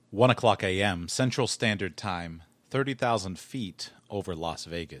1 o'clock a.m. Central Standard Time, 30,000 feet over Las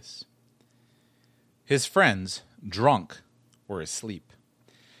Vegas. His friends, drunk, were asleep.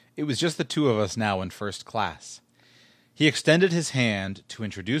 It was just the two of us now in first class. He extended his hand to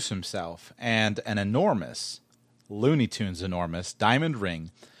introduce himself, and an enormous, Looney Tunes enormous, diamond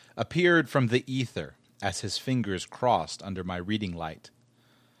ring appeared from the ether as his fingers crossed under my reading light.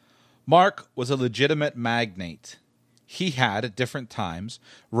 Mark was a legitimate magnate. He had, at different times,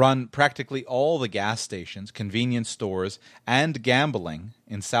 run practically all the gas stations, convenience stores, and gambling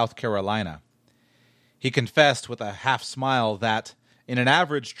in South Carolina. He confessed with a half-smile that, in an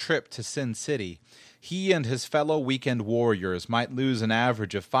average trip to Sin City, he and his fellow weekend warriors might lose an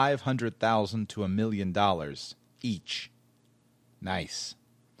average of $500,000 to $1 million each. Nice.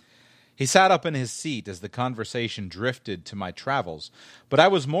 He sat up in his seat as the conversation drifted to my travels, but I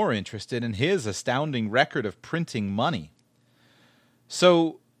was more interested in his astounding record of printing money.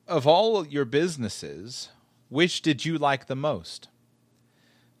 So, of all your businesses, which did you like the most?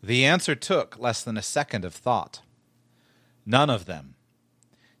 The answer took less than a second of thought. None of them.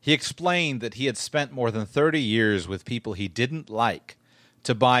 He explained that he had spent more than 30 years with people he didn't like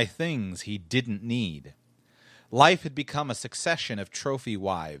to buy things he didn't need. Life had become a succession of trophy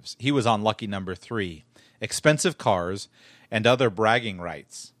wives. He was on lucky number 3, expensive cars, and other bragging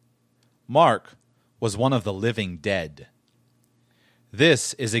rights. Mark was one of the living dead.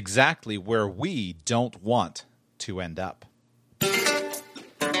 This is exactly where we don't want to end up.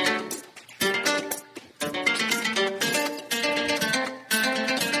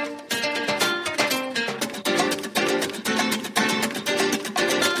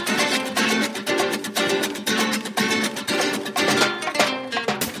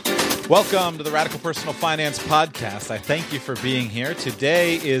 Welcome to the Radical Personal Finance Podcast. I thank you for being here.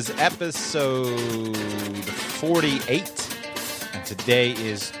 Today is episode 48, and today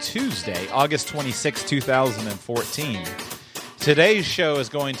is Tuesday, August 26, 2014. Today's show is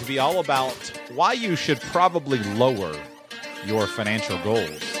going to be all about why you should probably lower your financial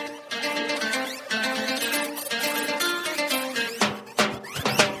goals.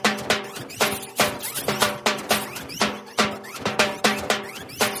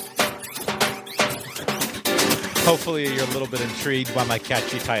 Hopefully you're a little bit intrigued by my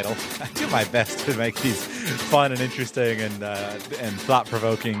catchy title. I do my best to make these fun and interesting and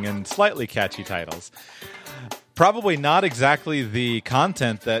thought-provoking and slightly catchy titles. Probably not exactly the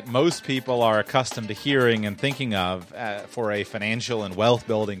content that most people are accustomed to hearing and thinking of for a financial and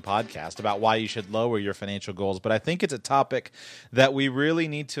wealth-building podcast about why you should lower your financial goals. But I think it's a topic that we really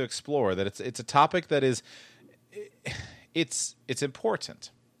need to explore, that it's a topic that is it's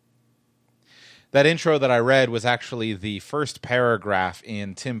important. That intro that I read was actually the first paragraph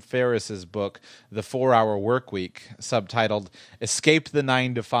in Tim Ferriss's book, The 4-Hour Workweek, subtitled, Escape the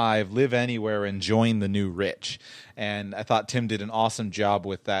 9-to-5, Live Anywhere, and Join the New Rich. And I thought Tim did an awesome job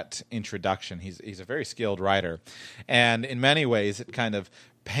with that introduction. He's a very skilled writer. And in many ways, it kind of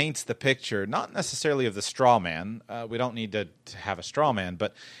paints the picture, not necessarily of the straw man. We don't need to have a straw man,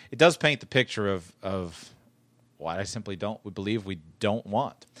 but it does paint the picture of what I simply believe we don't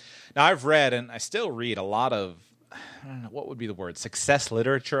want. Now, I've read, and I still read, a lot of, I don't know, what would be the word, success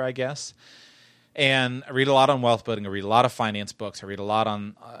literature, I guess. And I read a lot on wealth building. I read a lot of finance books. I read a lot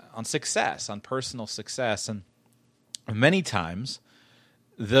on success, on personal success. And many times,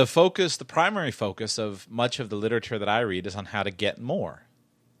 the primary focus of much of the literature that I read is on how to get more.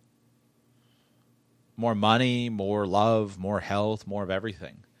 More money, more love, more health, more of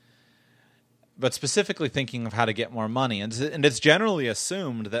everything. But specifically thinking of how to get more money. And it's generally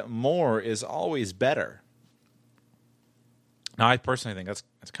assumed that more is always better. Now, I personally think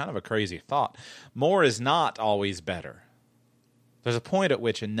that's kind of a crazy thought. More is not always better. There's a point at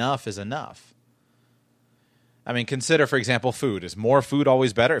which enough is enough. I mean, consider, for example, food. Is more food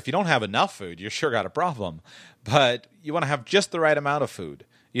always better? If you don't have enough food, you sure got a problem. But you want to have just the right amount of food.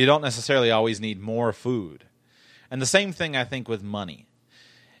 You don't necessarily always need more food. And the same thing, I think, with money,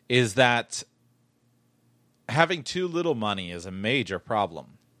 is that having too little money is a major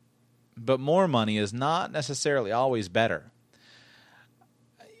problem, but more money is not necessarily always better.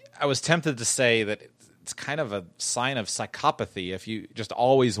 I was tempted to say that it's kind of a sign of psychopathy if you just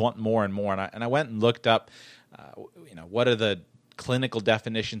always want more and more. And I went and looked up, what are the clinical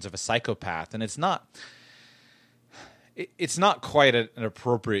definitions of a psychopath? And it's not quite an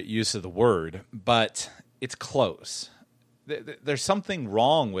appropriate use of the word, but it's close. There's something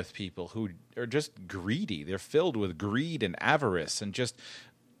wrong with people who are just greedy. They're filled with greed and avarice and just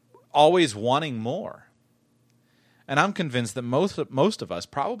always wanting more. And I'm convinced that most of us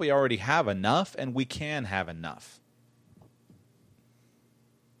probably already have enough, and we can have enough.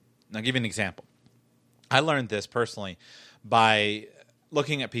 I'll give you an example. I learned this personally by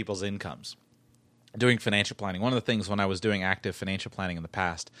looking at people's incomes, doing financial planning. One of the things when I was doing active financial planning in the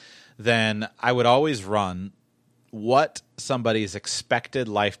past, then I would always run what somebody's expected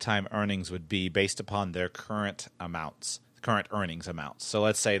lifetime earnings would be based upon their current earnings amounts. So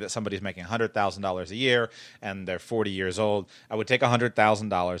let's say that somebody's making $100,000 a year and they're 40 years old. I would take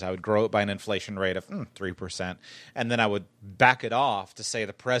 $100,000, I would grow it by an inflation rate of 3%, and then I would back it off to say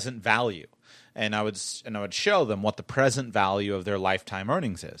the present value. And I would show them what the present value of their lifetime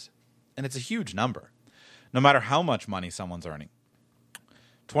earnings is. And it's a huge number, no matter how much money someone's earning.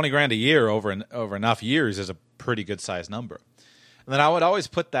 20 grand a year over enough years is a pretty good sized number. And then I would always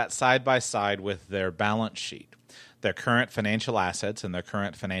put that side by side with their balance sheet, their current financial assets and their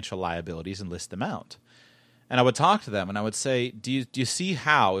current financial liabilities, and list them out. And I would talk to them and I would say, do you see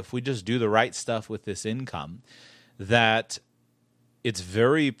how, if we just do the right stuff with this income, that it's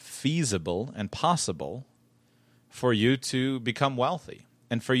very feasible and possible for you to become wealthy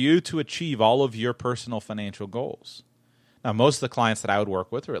and for you to achieve all of your personal financial goals. Now, most of the clients that I would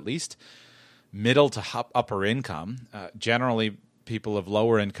work with are at least middle to upper income. Generally, people of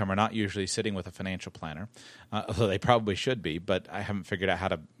lower income are not usually sitting with a financial planner, although they probably should be, but I haven't figured out how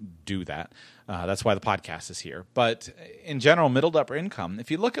to do that. That's why the podcast is here. But in general, middle to upper income,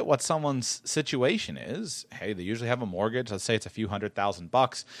 if you look at what someone's situation is, hey, they usually have a mortgage. Let's say it's a few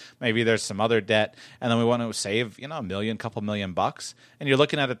 $100,000. Maybe there's some other debt, and then we want to save, $1 million, couple $1 million, and you're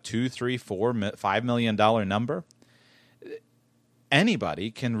looking at a $2, $3, $4, $5 million number.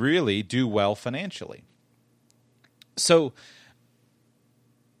 Anybody can really do well financially. So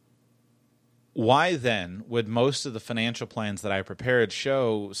why then would most of the financial plans that I prepared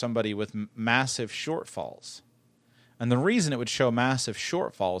show somebody with massive shortfalls? And the reason it would show massive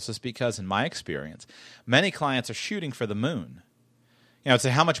shortfalls is because, in my experience, many clients are shooting for the moon. It's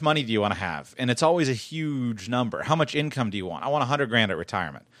say, how much money do you want to have? And it's always a huge number. How much income do you want? I want 100 grand at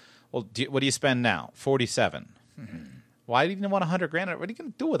retirement. Well, what do you spend now? 47. Why do you want 100 grand? What are you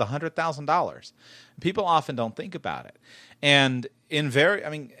going to do with $100,000? People often don't think about it. And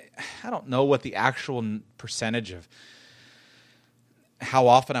I don't know what the actual percentage of how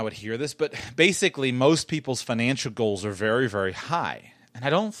often I would hear this, but basically most people's financial goals are very, very high. And I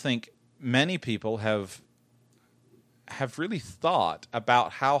don't think many people have really thought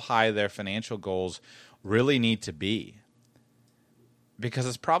about how high their financial goals really need to be. Because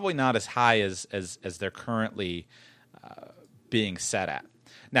it's probably not as high as they're currently being set at.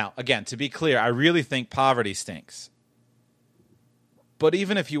 Now, again, to be clear, I really think poverty stinks. But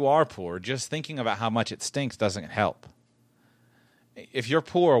even if you are poor, just thinking about how much it stinks doesn't help. If you're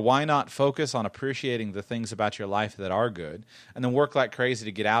poor, why not focus on appreciating the things about your life that are good, and then work like crazy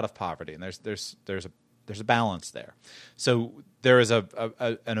to get out of poverty? And there's a balance there. So there is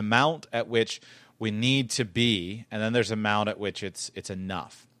an amount at which we need to be, and then there's an amount at which it's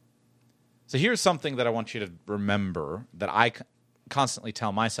enough. So here's something that I want you to remember that I constantly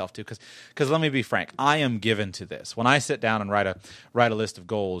tell myself to, because let me be frank, I am given to this. When I sit down and write a list of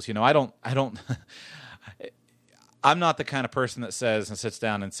goals, I don't. I'm not the kind of person that sits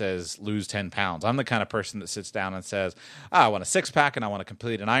down and says lose 10 pounds. I'm the kind of person that sits down and says, I want a 6-pack and I want to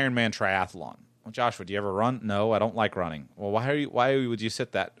complete an Ironman triathlon. Well, Joshua, do you ever run? No, I don't like running. Well, why would you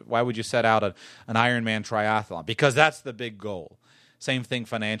set out an Ironman triathlon? Because that's the big goal. Same thing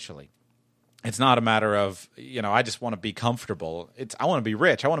financially. It's not a matter of, I just want to be comfortable. I want to be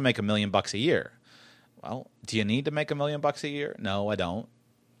rich. I want to make $1 million a year. Well, do you need to make $1 million a year? No, I don't.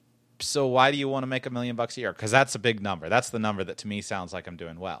 So why do you want to make $1 million a year? Because that's a big number. That's the number that to me sounds like I'm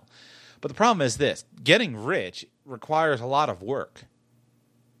doing well. But the problem is this: getting rich requires a lot of work.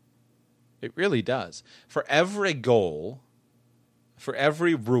 It really does. For every goal, for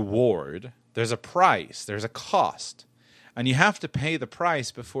every reward, there's a price, there's a cost. And you have to pay the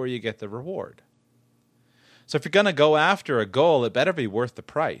price before you get the reward. So if you're going to go after a goal, it better be worth the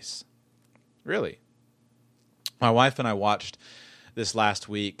price. Really. My wife and I watched this last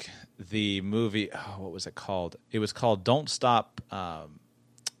week the movie, what was it called? It was called Don't Stop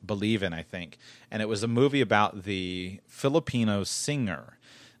Believin', I think. And it was a movie about the Filipino singer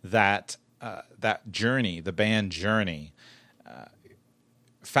that Journey, the band Journey,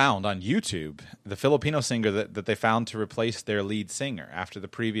 found on YouTube, the Filipino singer that they found to replace their lead singer after the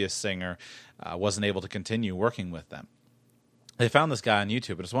previous singer wasn't able to continue working with them. They found this guy on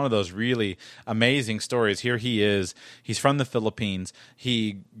YouTube, and it's one of those really amazing stories. Here he is. He's from the Philippines.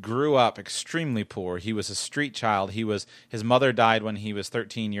 He grew up extremely poor. He was a street child. His mother died when he was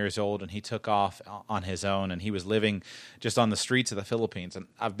 13 years old, and he took off on his own, and he was living just on the streets of the Philippines. And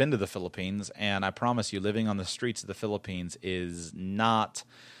I've been to the Philippines, and I promise you, living on the streets of the Philippines is not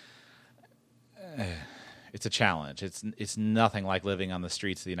it's a challenge. It's nothing like living on the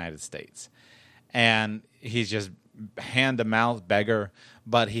streets of the United States. And he's just hand-to-mouth beggar,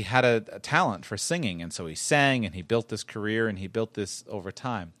 but he had a talent for singing, and so he sang, and he built this career, and he built this over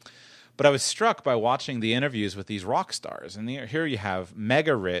time. But I was struck by watching the interviews with these rock stars, and here you have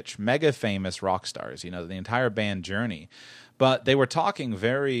mega rich, mega famous rock stars, the entire band Journey. But they were talking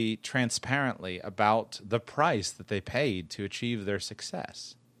very transparently about the price that they paid to achieve their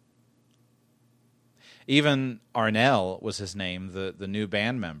success. Even Arnell was his name, the new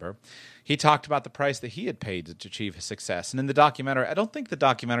band member. He talked about the price that he had paid to achieve his success. And in the documentary, I don't think the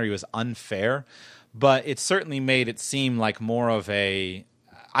documentary was unfair, but it certainly made it seem like more of a...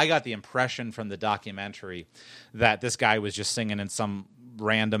 I got the impression from the documentary that this guy was just singing in some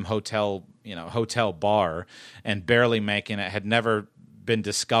random hotel bar and barely making it, had never been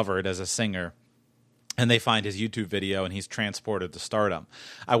discovered as a singer. And they find his YouTube video, and he's transported to stardom.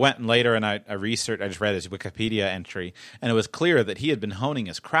 I went and later and I researched. I just read his Wikipedia entry, and it was clear that he had been honing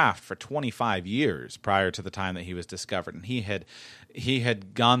his craft for 25 years prior to the time that he was discovered. And he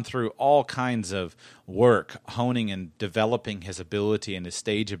had gone through all kinds of work, honing and developing his ability and his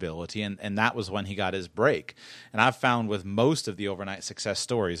stage ability, and that was when he got his break. And I've found with most of the overnight success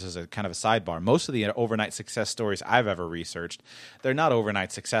stories, as a kind of a sidebar, most of the overnight success stories I've ever researched, they're not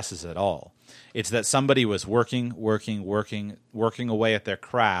overnight successes at all. It's that somebody was working away at their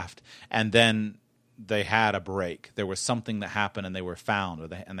craft, and then they had a break. There was something that happened, and they were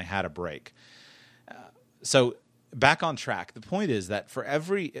found, and they had a break. So back on track. The point is that for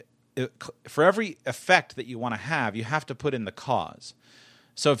every effect that you want to have to put in the cause.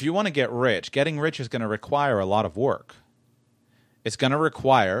 So if you want to get rich, getting rich is going to require a lot of work. It's going to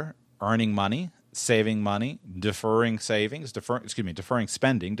require earning money, saving money, deferring savings, deferring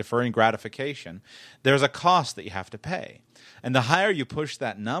spending, deferring gratification. There's a cost that you have to pay. And the higher you push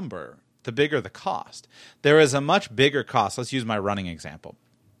that number, the bigger the cost. There is a much bigger cost. Let's use my running example.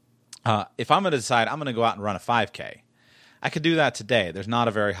 If I'm going to decide I'm going to go out and run a 5K, I could do that today. There's not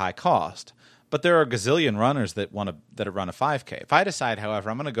a very high cost. But there are a gazillion runners that run a 5K. If I decide, however,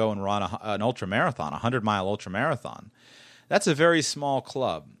 I'm going to go and run an ultramarathon, a 100-mile ultramarathon, that's a very small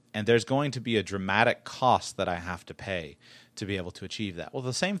club. And there's going to be a dramatic cost that I have to pay to be able to achieve that. Well,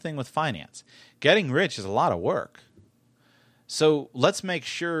 the same thing with finance. Getting rich is a lot of work. So let's make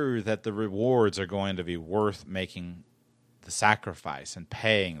sure that the rewards are going to be worth making the sacrifice and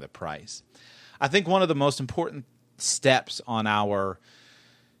paying the price. I think one of the most important steps on our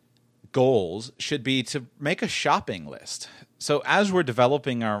goals should be to make a shopping list. So as we're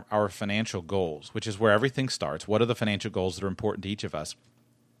developing our financial goals, which is where everything starts, what are the financial goals that are important to each of us?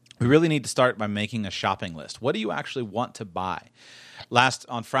 We really need to start by making a shopping list. What do you actually want to buy?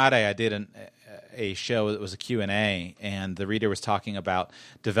 On Friday, I did a show that was a Q&A, and the reader was talking about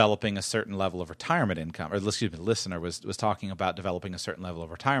developing a certain level of retirement income, or excuse me, the listener was talking about developing a certain level of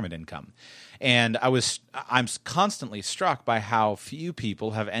retirement income. And I'm constantly struck by how few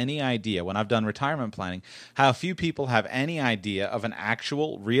people have any idea, when I've done retirement planning, how few people have any idea of an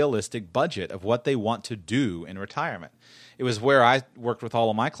actual realistic budget of what they want to do in retirement. It was where I worked with all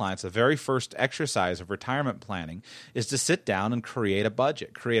of my clients. The very first exercise of retirement planning is to sit down and create a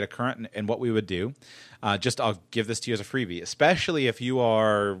budget, create a current, and what we would do. I'll give this to you as a freebie, especially if you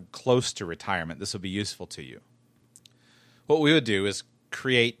are close to retirement. This will be useful to you. What we would do is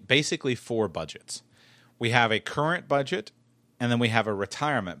create basically 4 budgets. We have a current budget, and then we have a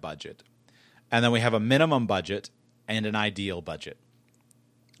retirement budget, and then we have a minimum budget and an ideal budget.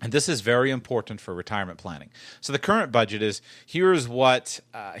 And this is very important for retirement planning. So the current budget is here's what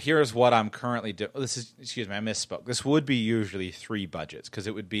I'm currently doing. I misspoke. This would be usually 3 budgets because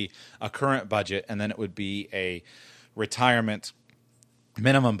it would be a current budget, and then it would be a retirement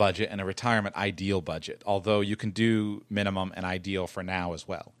minimum budget and a retirement ideal budget. Although you can do minimum and ideal for now as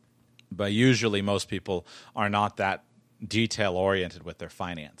well. But usually most people are not that detail oriented with their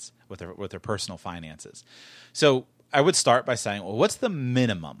finance, with their personal finances. So I would start by saying, well, what's the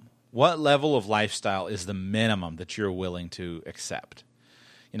minimum? What level of lifestyle is the minimum that you're willing to accept?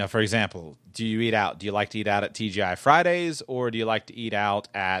 For example, do you eat out? Do you like to eat out at TGI Fridays, or do you like to eat out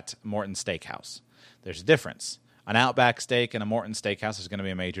at Morton Steakhouse? There's a difference. An Outback steak and a Morton Steakhouse is going to be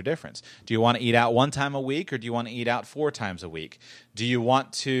a major difference. Do you want to eat out 1 time a week, or do you want to eat out 4 times a week? Do you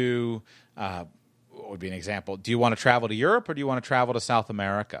want to... what would be an example? Do you want to travel to Europe, or do you want to travel to South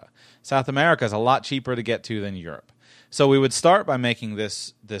America? South America is a lot cheaper to get to than Europe. So we would start by making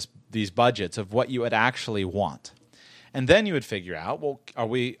these budgets of what you would actually want. And then you would figure out, well, are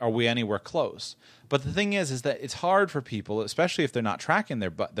we anywhere close? But the thing is that it's hard for people, especially if they're not tracking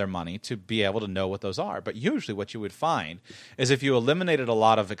their money, to be able to know what those are. But usually what you would find is if you eliminated a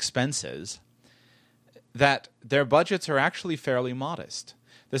lot of expenses that their budgets are actually fairly modest.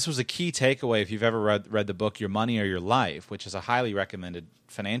 This was a key takeaway if you've ever read the book Your Money or Your Life, which is a highly recommended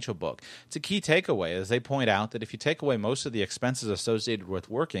financial book. It's a key takeaway as they point out that if you take away most of the expenses associated with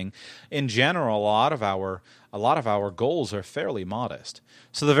working, in general, a lot of our goals are fairly modest.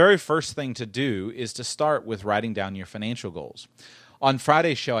 So the very first thing to do is to start with writing down your financial goals. On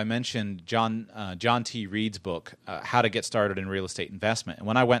Friday's show, I mentioned John T. Reed's book, How to Get Started in Real Estate Investment. And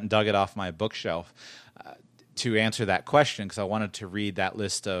when I went and dug it off my bookshelf to answer that question, because I wanted to read that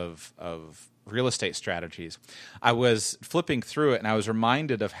list of real estate strategies, I was flipping through it and I was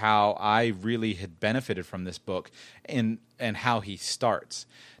reminded of how I really had benefited from this book and how he starts.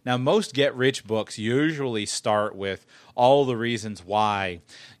 Now, most get-rich books usually start with all the reasons why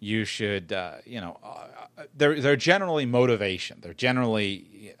you should, they're generally motivation. They're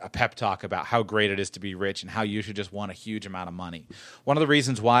generally a pep talk about how great it is to be rich and how you should just want a huge amount of money. One of the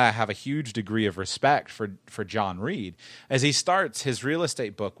reasons why I have a huge degree of respect for John Reed is he starts his real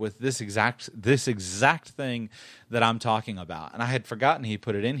estate book with this exact thing that I'm talking about. And I had forgotten he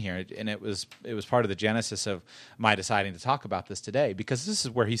put it in here, and it was part of the genesis of my deciding to talk about this today, because this is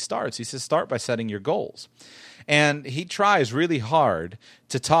where he starts. He says, start by setting your goals. And he tries really hard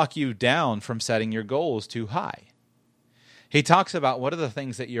to talk you down from setting your goals too high. He talks about what are the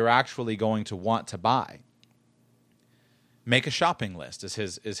things that you're actually going to want to buy. Make a shopping list is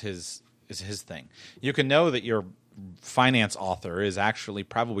his thing. You can know that your finance author is actually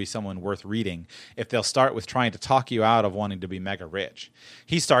probably someone worth reading if they'll start with trying to talk you out of wanting to be mega rich.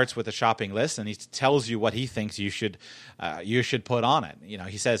 He starts with a shopping list and he tells you what he thinks you should put on it.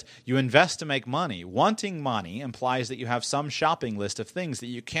 He says you invest to make money. Wanting money implies that you have some shopping list of things that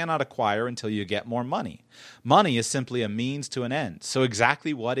you cannot acquire until you get more money. Money is simply a means to an end. So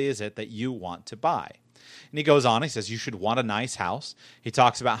exactly what is it that you want to buy? And he goes on, he says you should want a nice house. He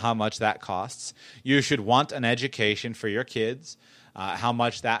talks about how much that costs. You should want an education for your kids, how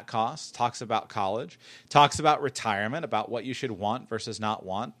much that costs. Talks about college. Talks about retirement, about what you should want versus not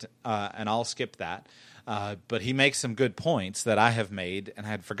want, and I'll skip that. But he makes some good points that I have made, and I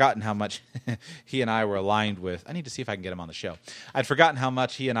had forgotten how much he and I were aligned with. I need to see if I can get him on the show. I'd forgotten how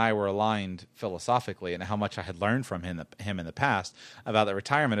much he and I were aligned philosophically and how much I had learned from him in the past about that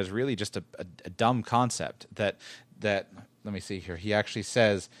retirement is really just a dumb concept. That let me see here. He actually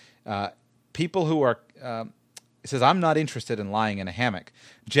says people who are he says, I'm not interested in lying in a hammock.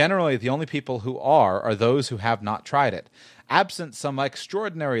 Generally, the only people who are those who have not tried it. Absent some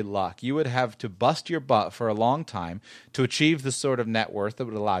extraordinary luck, you would have to bust your butt for a long time to achieve the sort of net worth that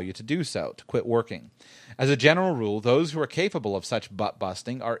would allow you to do so, to quit working. As a general rule, those who are capable of such butt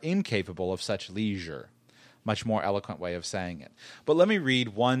busting are incapable of such leisure. Much more eloquent way of saying it. But let me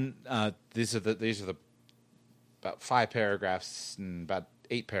read one. These are the about 5 paragraphs and about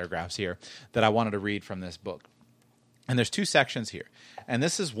 8 paragraphs here that I wanted to read from this book. And there's 2 sections here. And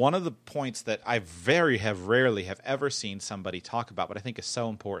this is one of the points that I rarely have ever seen somebody talk about, but I think is so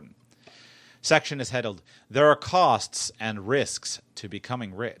important. Section is headed, There are Costs and Risks to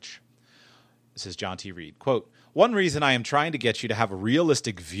Becoming Rich. This is John T. Reed. Quote, one reason I am trying to get you to have a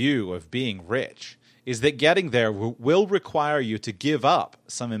realistic view of being rich is that getting there will require you to give up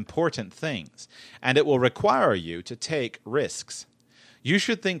some important things, and it will require you to take risks. You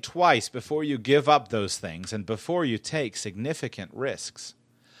should think twice before you give up those things and before you take significant risks.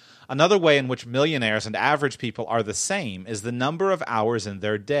 Another way in which millionaires and average people are the same is the number of hours in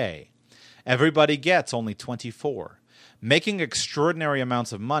their day. Everybody gets only 24. Making extraordinary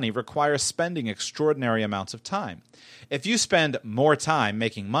amounts of money requires spending extraordinary amounts of time. If you spend more time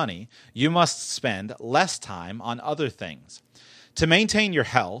making money, you must spend less time on other things. To maintain your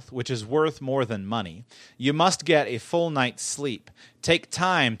health, which is worth more than money, you must get a full night's sleep, take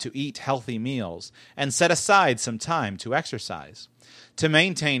time to eat healthy meals, and set aside some time to exercise. To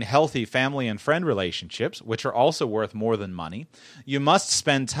maintain healthy family and friend relationships, which are also worth more than money, you must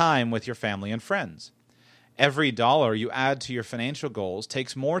spend time with your family and friends. Every dollar you add to your financial goals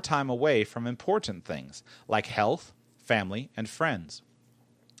takes more time away from important things like health, family, and friends.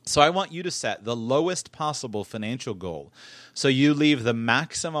 So I want you to set the lowest possible financial goal so you leave the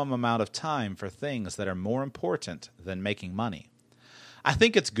maximum amount of time for things that are more important than making money. I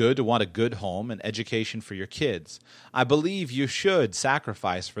think it's good to want a good home and education for your kids. I believe you should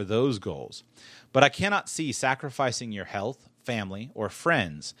sacrifice for those goals. But I cannot see sacrificing your health, family, or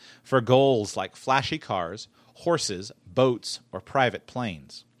friends for goals like flashy cars, horses, boats, or private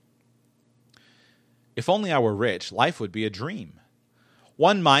planes. If only I were rich, life would be a dream.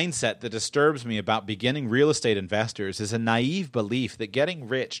 One mindset that disturbs me about beginning real estate investors is a naive belief that getting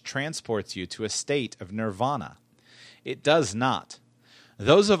rich transports you to a state of nirvana. It does not.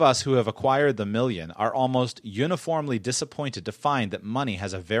 Those of us who have acquired the million are almost uniformly disappointed to find that money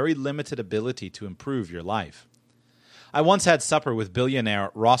has a very limited ability to improve your life. I once had supper with billionaire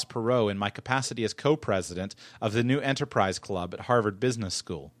Ross Perot in my capacity as co-president of the New Enterprise Club at Harvard Business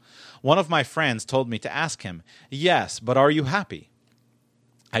School. One of my friends told me to ask him, "Yes, but are you happy?"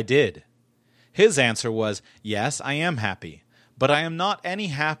 I did. His answer was, "Yes, I am happy, but I am not any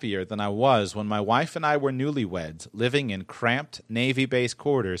happier than I was when my wife and I were newlyweds, living in cramped Navy base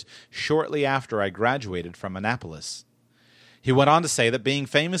quarters shortly after I graduated from Annapolis." He went on to say that being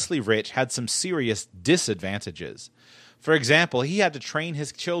famously rich had some serious disadvantages. For example, he had to train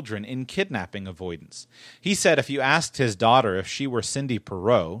his children in kidnapping avoidance. He said if you asked his daughter if she were Cindy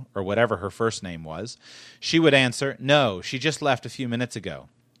Perot, or whatever her first name was, she would answer, "No, she just left a few minutes ago."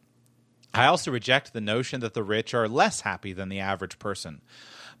 I also reject the notion that the rich are less happy than the average person.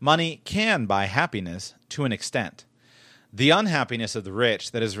 Money can buy happiness to an extent. The unhappiness of the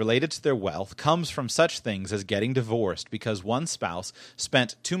rich that is related to their wealth comes from such things as getting divorced because one spouse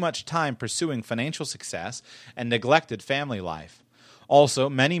spent too much time pursuing financial success and neglected family life. Also,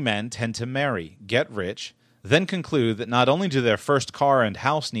 many men tend to marry, get rich, then conclude that not only do their first car and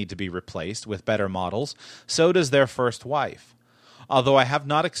house need to be replaced with better models, so does their first wife. Although I have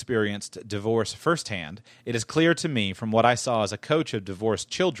not experienced divorce firsthand, it is clear to me from what I saw as a coach of divorced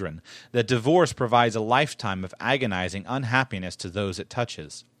children that divorce provides a lifetime of agonizing unhappiness to those it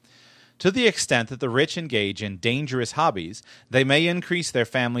touches. To the extent that the rich engage in dangerous hobbies, they may increase their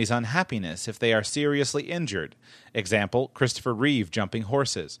family's unhappiness if they are seriously injured. Example, Christopher Reeve jumping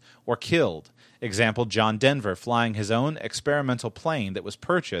horses, or killed. Example, John Denver flying his own experimental plane that was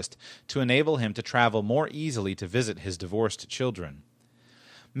purchased to enable him to travel more easily to visit his divorced children.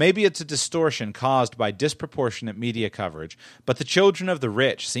 Maybe it's a distortion caused by disproportionate media coverage, but the children of the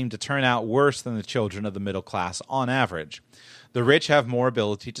rich seem to turn out worse than the children of the middle class on average. The rich have more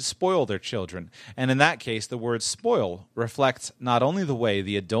ability to spoil their children, and in that case the word spoil reflects not only the way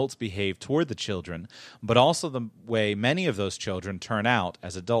the adults behave toward the children, but also the way many of those children turn out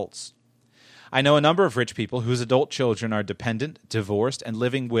as adults. I know a number of rich people whose adult children are dependent, divorced, and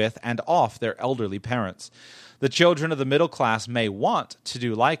living with and off their elderly parents. The children of the middle class may want to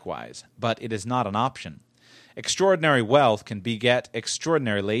do likewise, but it is not an option. Extraordinary wealth can beget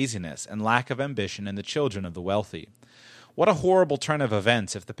extraordinary laziness and lack of ambition in the children of the wealthy. What a horrible turn of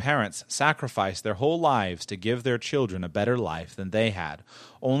events if the parents sacrifice their whole lives to give their children a better life than they had,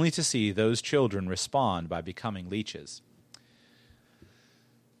 only to see those children respond by becoming leeches.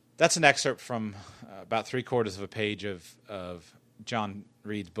 That's an excerpt from about 3/4 of a page of John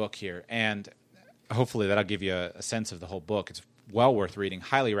Reed's book here, and hopefully that'll give you a sense of the whole book. It's well worth reading,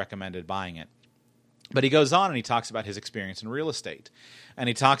 highly recommended buying it. But he goes on and he talks about his experience in real estate. And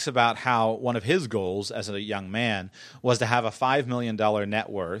he talks about how one of his goals as a young man was to have a $5 million net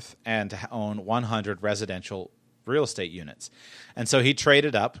worth and to own 100 residential real estate units. And so he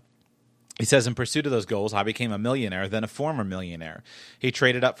traded up. He says, in pursuit of those goals, I became a millionaire, then a former millionaire. He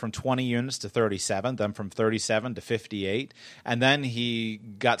traded up from 20 units to 37, then from 37 to 58, and then he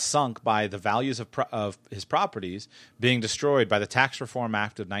got sunk by the values of his properties being destroyed by the Tax Reform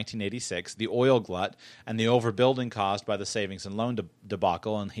Act of 1986, the oil glut, and the overbuilding caused by the savings and loan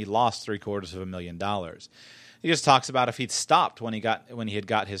debacle, and he lost $750,000. He just talks about if he'd stopped when he had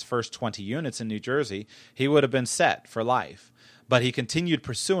got his first 20 units in New Jersey, he would have been set for life. But he continued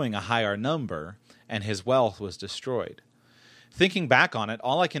pursuing a higher number, and his wealth was destroyed. Thinking back on it,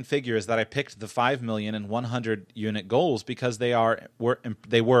 all I can figure is that I picked the 5 million and 100 unit goals because they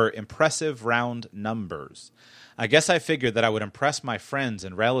were impressive round numbers. I guess I figured that I would impress my friends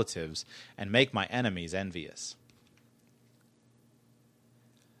and relatives and make my enemies envious.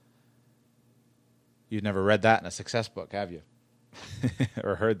 You've never read that in a success book, have you?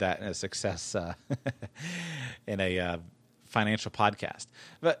 Or heard that in a success in a financial podcast.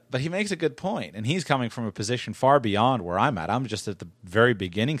 But he makes a good point, and he's coming from a position far beyond where I'm at. I'm just at the very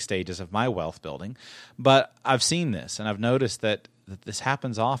beginning stages of my wealth building, but I've seen this, and I've noticed that this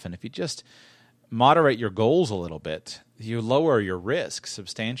happens often. If you just moderate your goals a little bit, you lower your risk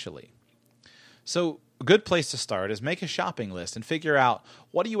substantially. So a good place to start is make a shopping list and figure out,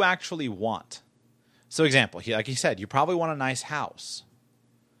 what do you actually want? So example, like he said, you probably want a nice house.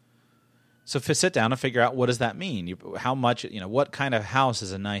 So sit down and figure out, what does that mean? How much, what kind of house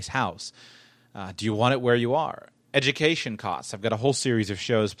is a nice house? Do you want it where you are? Education costs. I've got a whole series of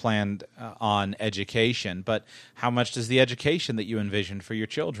shows planned on education, but how much does the education that you envision for your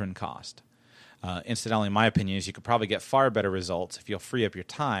children cost? Incidentally, my opinion is you could probably get far better results if you'll free up your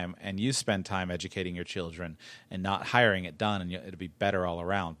time and you spend time educating your children and not hiring it done, and it'll be better all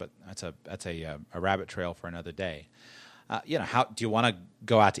around. But that's a rabbit trail for another day. How do you want to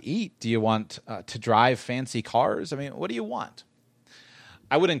go out to eat? Do you want to drive fancy cars? I mean, what do you want?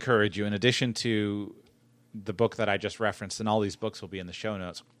 I would encourage you, in addition to the book that I just referenced, and all these books will be in the show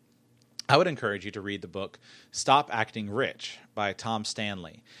notes, I would encourage you to read the book Stop Acting Rich by Tom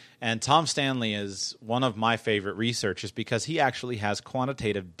Stanley. And Tom Stanley is one of my favorite researchers because he actually has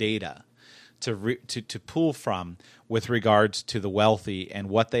quantitative data to pull from with regards to the wealthy and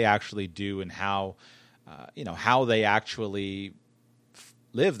what they actually do and how they actually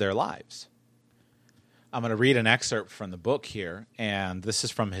live their lives. I'm going to read an excerpt from the book here, and this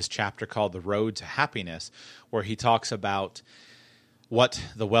is from his chapter called The Road to Happiness, where he talks about what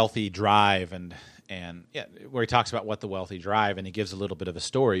the wealthy drive where he talks about what the wealthy drive, and he gives a little bit of a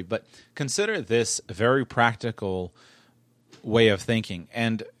story. But consider this a very practical way of thinking,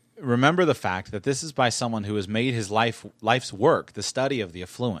 and remember the fact that this is by someone who has made his life's work the study of the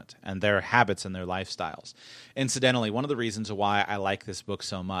affluent and their habits and their lifestyles. Incidentally, one of the reasons why I like this book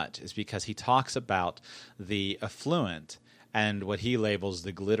so much is because he talks about the affluent and what he labels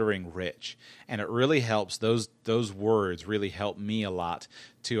the glittering rich, and it really helps. Those words really help me a lot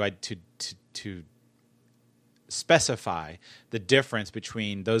to specify the difference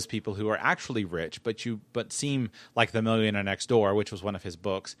between those people who are actually rich but seem like the millionaire next door, which was one of his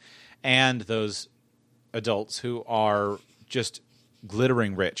books, and those adults who are just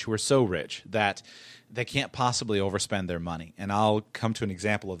glittering rich, who are so rich that they can't possibly overspend their money. And I'll come to an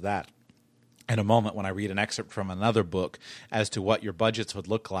example of that in a moment when I read an excerpt from another book as to what your budgets would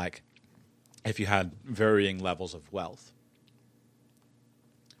look like if you had varying levels of wealth.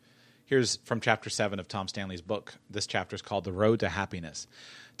 Here's from Chapter 7 of Tom Stanley's book. This chapter is called The Road to Happiness.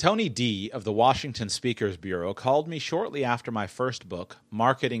 Tony D. of the Washington Speakers Bureau called me shortly after my first book,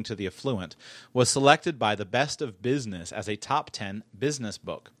 Marketing to the Affluent, was selected by the Best of Business as a top 10 business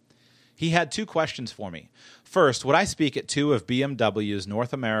book. He had two questions for me. First, would I speak at 2 of BMW's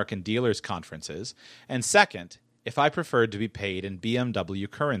North American Dealers Conferences? And second, if I preferred to be paid in BMW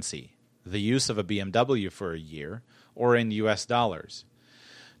currency, the use of a BMW for a year, or in US dollars.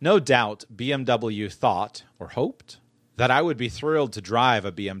 No doubt BMW thought, or hoped, that I would be thrilled to drive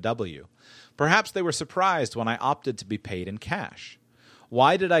a BMW. Perhaps they were surprised when I opted to be paid in cash.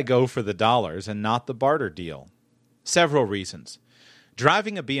 Why did I go for the dollars and not the barter deal? Several reasons.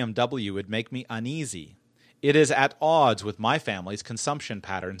 Driving a BMW would make me uneasy. It is at odds with my family's consumption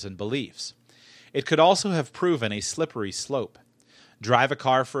patterns and beliefs. It could also have proven a slippery slope. Drive a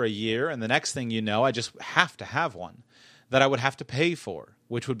car for a year, and the next thing you know, I just have to have one that I would have to pay for,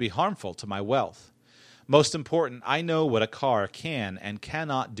 which would be harmful to my wealth. Most important, I know what a car can and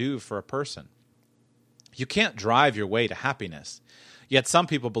cannot do for a person. You can't drive your way to happiness, yet some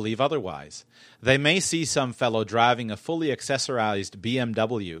people believe otherwise. They may see some fellow driving a fully accessorized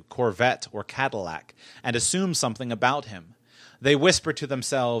BMW, Corvette, or Cadillac and assume something about him. They whisper to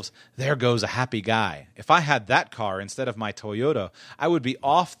themselves, "There goes a happy guy. If I had that car instead of my Toyota, I would be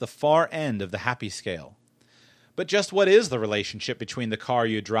off the far end of the happy scale." But just what is the relationship between the car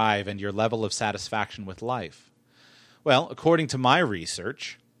you drive and your level of satisfaction with life? Well, according to my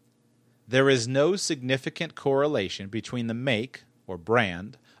research, there is no significant correlation between the make or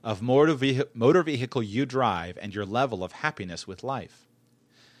brand of motor vehicle you drive and your level of happiness with life.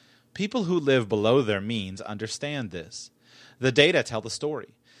 People who live below their means understand this. The data tell the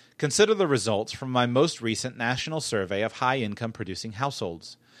story. Consider the results from my most recent national survey of high-income producing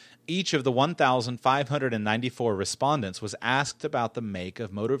households. Each of the 1,594 respondents was asked about the make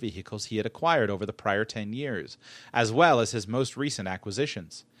of motor vehicles he had acquired over the prior 10 years, as well as his most recent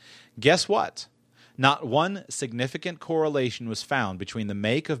acquisitions. Guess what? Not one significant correlation was found between the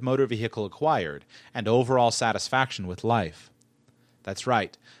make of motor vehicle acquired and overall satisfaction with life. That's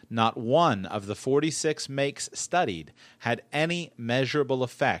right, not one of the 46 makes studied had any measurable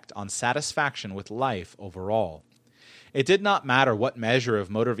effect on satisfaction with life overall. It did not matter what measure of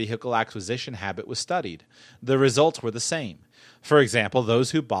motor vehicle acquisition habit was studied. The results were the same. For example,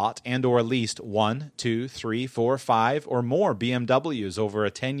 those who bought and or leased 1, 2, 3, 4, 5, or more BMWs over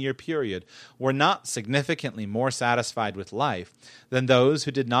a 10-year period were not significantly more satisfied with life than those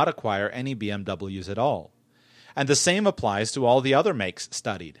who did not acquire any BMWs at all. And the same applies to all the other makes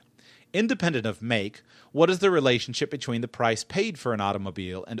studied. Independent of make, what is the relationship between the price paid for an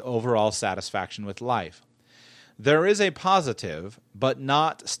automobile and overall satisfaction with life? There is a positive, but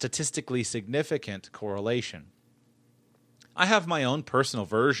not statistically significant correlation. I have my own personal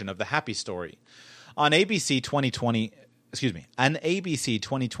version of the happy story. An ABC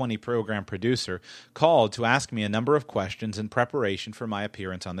 2020 program producer called to ask me a number of questions in preparation for my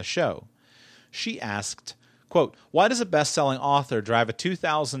appearance on the show. She asked, quote, "Why does a best-selling author drive a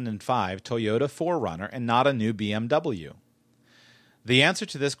 2005 Toyota 4Runner and not a new BMW?" The answer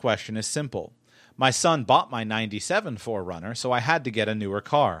to this question is simple. My son bought my 97 4Runner, so I had to get a newer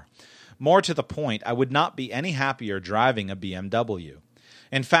car. More to the point, I would not be any happier driving a BMW.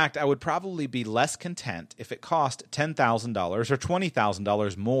 In fact, I would probably be less content if it cost $10,000 or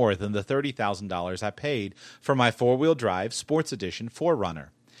 $20,000 more than the $30,000 I paid for my four-wheel drive Sports Edition 4Runner.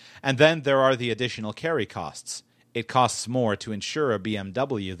 And then there are the additional carry costs. It costs more to insure a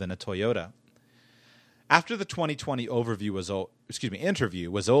BMW than a Toyota. After the 2020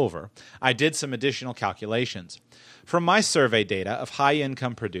 interview was over, I did some additional calculations. From my survey data of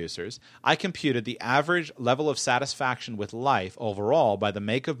high-income producers, I computed the average level of satisfaction with life overall by the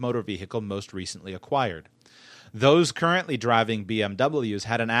make of motor vehicle most recently acquired. Those currently driving BMWs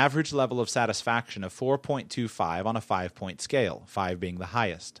had an average level of satisfaction of 4.25 on a 5-point scale, 5 being the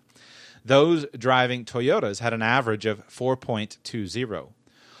highest. Those driving Toyotas had an average of 4.20.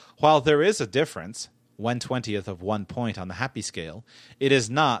 While there is a difference, 1/20th of 1 point on the happy scale, it is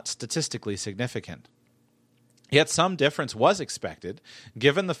not statistically significant. Yet some difference was expected,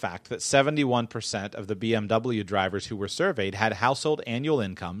 given the fact that 71% of the BMW drivers who were surveyed had household annual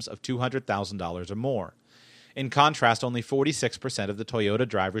incomes of $200,000 or more. In contrast, only 46% of the Toyota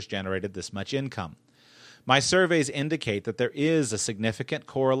drivers generated this much income. My surveys indicate that there is a significant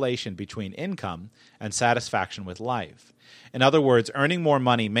correlation between income and satisfaction with life. In other words, earning more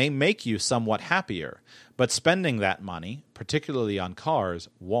money may make you somewhat happier, but spending that money, particularly on cars,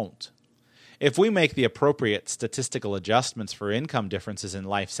 won't. If we make the appropriate statistical adjustments for income differences in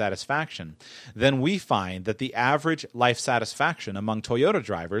life satisfaction, then we find that the average life satisfaction among Toyota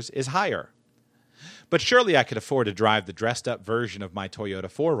drivers is higher. But surely I could afford to drive the dressed-up version of my Toyota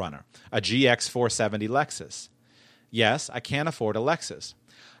 4Runner, a GX470 Lexus. Yes, I can afford a Lexus.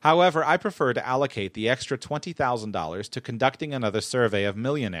 However, I prefer to allocate the extra $20,000 to conducting another survey of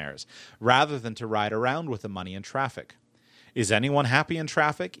millionaires, rather than to ride around with the money in traffic. Is anyone happy in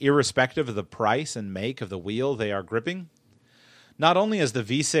traffic, irrespective of the price and make of the wheel they are gripping? Not only is the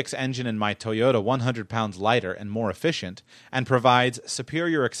V6 engine in my Toyota 100 pounds lighter and more efficient, and provides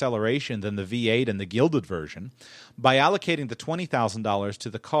superior acceleration than the V8 and the gilded version, by allocating the $20,000 to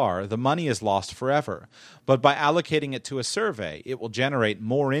the car, the money is lost forever. But by allocating it to a survey, it will generate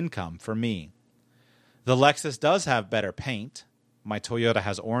more income for me. The Lexus does have better paint. My Toyota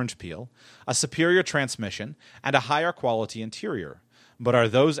has orange peel, a superior transmission, and a higher quality interior. But are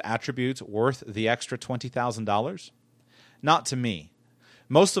those attributes worth the extra $20,000? Not to me.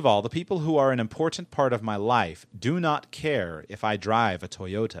 Most of all, the people who are an important part of my life do not care if I drive a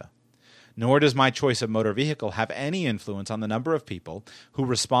Toyota. Nor does my choice of motor vehicle have any influence on the number of people who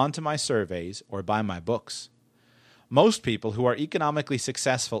respond to my surveys or buy my books. Most people who are economically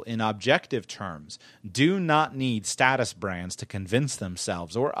successful in objective terms do not need status brands to convince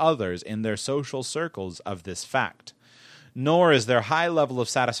themselves or others in their social circles of this fact. Nor is their high level of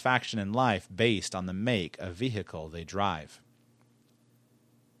satisfaction in life based on the make of vehicle they drive.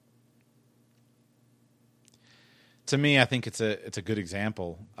 To me, I think it's a good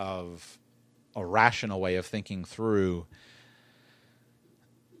example of a rational way of thinking through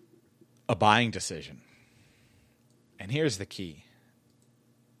a buying decision. And here's the key.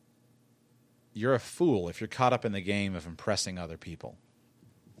 You're a fool if you're caught up in the game of impressing other people.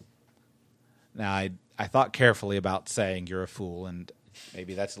 Now, I thought carefully about saying you're a fool, and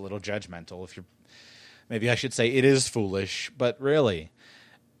maybe that's a little judgmental. Maybe I should say it is foolish, but really,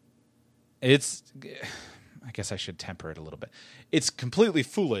 I guess I should temper it a little bit. It's completely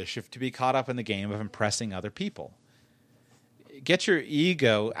foolish to be caught up in the game of impressing other people. Get your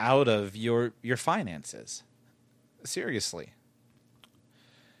ego out of your finances. Seriously.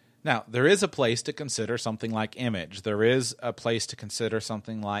 Now, there is a place to consider something like image. There is a place to consider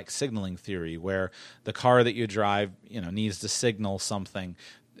something like signaling theory, where the car that you drive, needs to signal something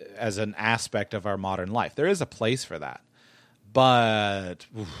as an aspect of our modern life. There is a place for that. But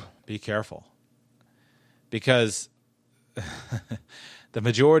be careful. Because the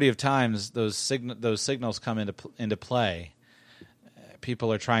majority of times those signals come into play.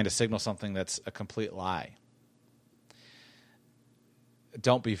 People are trying to signal something that's a complete lie.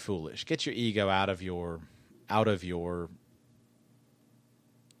 Don't be foolish. Get your ego out of your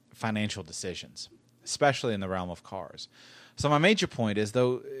financial decisions, especially in the realm of cars. So my major point is,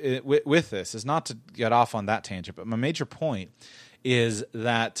 though, with this, is not to get off on that tangent, but my major point is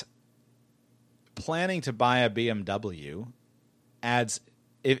that planning to buy a BMW adds.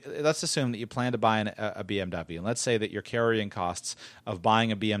 Let's assume that you plan to buy a BMW, and let's say that your carrying costs of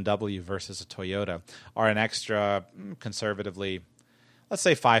buying a BMW versus a Toyota are an extra, conservatively, let's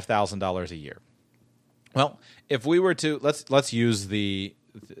say $5,000 a year. Well, if we were to let's use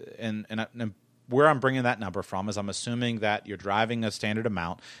and where I'm bringing that number from is I'm assuming that you're driving a standard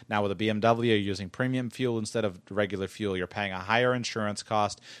amount. Now with a BMW, you're using premium fuel instead of regular fuel. You're paying a higher insurance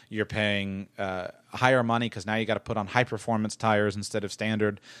cost. You're paying higher money because now you got to put on high-performance tires instead of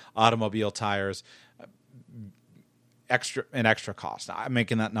standard automobile tires. Extra cost. I'm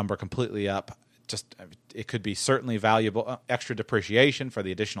making that number completely up. Just it could be certainly valuable, extra depreciation for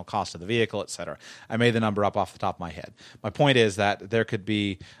the additional cost of the vehicle, etc. I made the number up off the top of my head. My point is that there could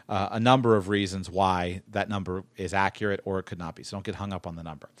be a number of reasons why that number is accurate, or it could not be. So don't get hung up on the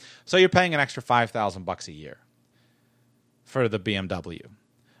number. So you're paying an extra $5,000 a year for the BMW.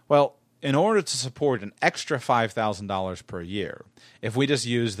 Well, in order to support an extra $5,000 per year, if we just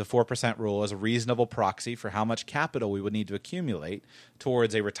use the 4% rule as a reasonable proxy for how much capital we would need to accumulate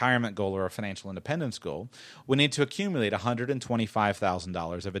towards a retirement goal or a financial independence goal, we need to accumulate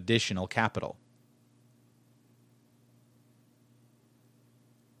 $125,000 of additional capital.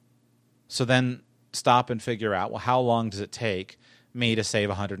 So then stop and figure out, well, how long does it take me to save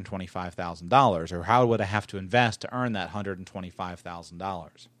 $125,000? Or how would I have to invest to earn that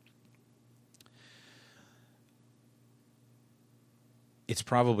 $125,000? It's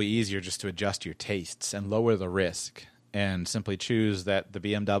probably easier just to adjust your tastes and lower the risk and simply choose that the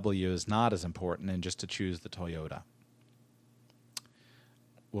BMW is not as important and just to choose the Toyota.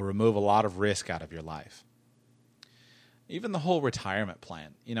 Will remove a lot of risk out of your life. Even the whole retirement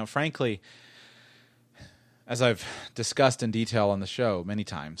plan. Frankly, as I've discussed in detail on the show many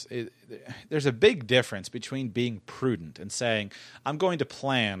times, there's a big difference between being prudent and saying, I'm going to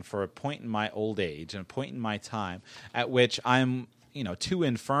plan for a point in my old age and a point in my time at which I'm too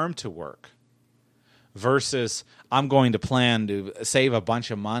infirm to work, versus I'm going to plan to save a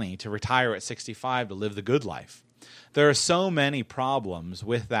bunch of money to retire at 65 to live the good life. There are so many problems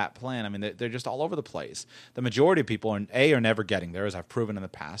with that plan. I mean, they're just all over the place. The majority of people are never getting there, as I've proven in the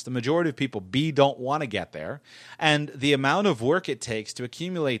past. The majority of people, B, don't want to get there. And the amount of work it takes to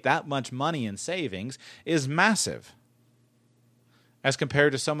accumulate that much money in savings is massive as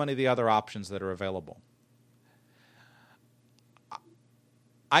compared to so many of the other options that are available.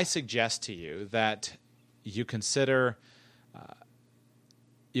 I suggest to you that you consider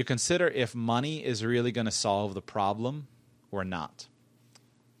if money is really going to solve the problem or not.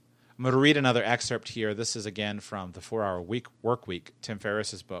 I'm going to read another excerpt here. This is again from the 4-Hour Work Week, Tim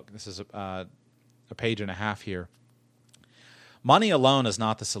Ferriss's book. This is a page and a half here. Money alone is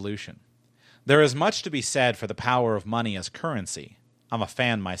not the solution. There is much to be said for the power of money as currency. I'm a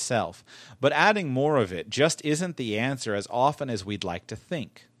fan myself, but adding more of it just isn't the answer as often as we'd like to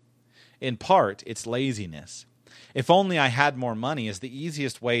think. In part, it's laziness. If only I had more money is the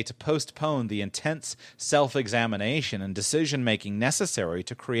easiest way to postpone the intense self-examination and decision-making necessary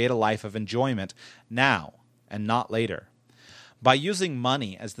to create a life of enjoyment now and not later. By using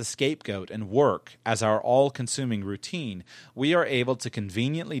money as the scapegoat and work as our all-consuming routine, we are able to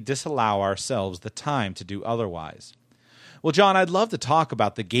conveniently disallow ourselves the time to do otherwise. Well, John, I'd love to talk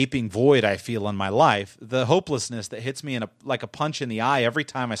about the gaping void I feel in my life, the hopelessness that hits me like a punch in the eye every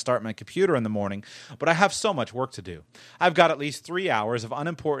time I start my computer in the morning, but I have so much work to do. I've got at least 3 hours of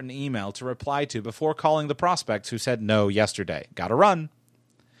unimportant email to reply to before calling the prospects who said no yesterday. Gotta run.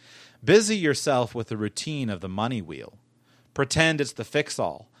 Busy yourself with the routine of the money wheel. Pretend it's the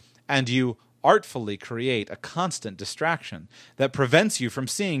fix-all, and you artfully create a constant distraction that prevents you from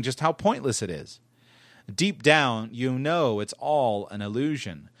seeing just how pointless it is. Deep down, you know it's all an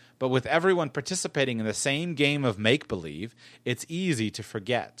illusion, but with everyone participating in the same game of make-believe, it's easy to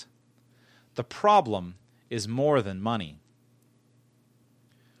forget. The problem is more than money.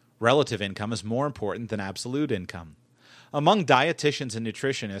 Relative income is more important than absolute income. Among dietitians and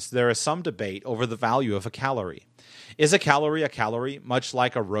nutritionists, there is some debate over the value of a calorie. Is a calorie, much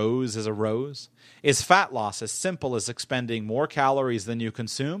like a rose is a rose? Is fat loss as simple as expending more calories than you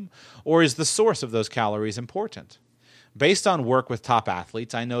consume, or is the source of those calories important? Based on work with top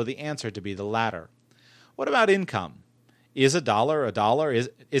athletes, I know the answer to be the latter. What about income? Is a dollar a dollar?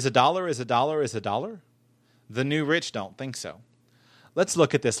 Is a dollar a dollar? The new rich don't think so. Let's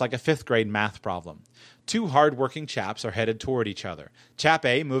look at this like a 5th grade math problem. 2 hard-working chaps are headed toward each other. Chap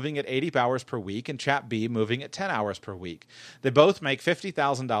A moving at 80 hours per week and Chap B moving at 10 hours per week. They both make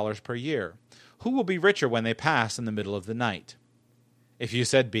 $50,000 per year. Who will be richer when they pass in the middle of the night? If you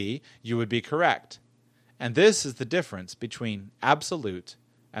said B, you would be correct. And this is the difference between absolute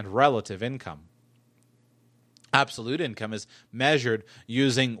and relative income. Absolute income is measured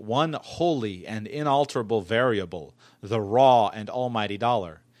using one holy and inalterable variable, the raw and almighty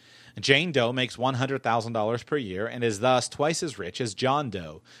dollar. Jane Doe makes $100,000 per year and is thus twice as rich as John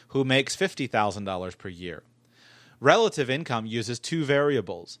Doe, who makes $50,000 per year. Relative income uses two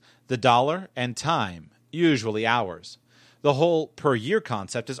variables, the dollar and time, usually hours. The whole per year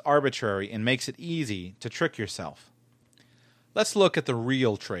concept is arbitrary and makes it easy to trick yourself. Let's look at the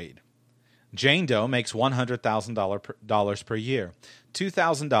real trade. Jane Doe makes $100,000 per year,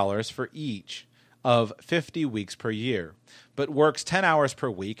 $2,000 for each of 50 weeks per year, but works 10 hours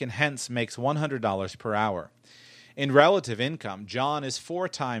per week and hence makes $100 per hour. In relative income, John is 4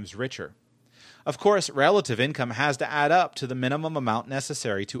 times richer. Of course, relative income has to add up to the minimum amount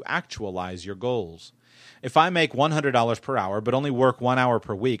necessary to actualize your goals. If I make $100 per hour but only work 1 hour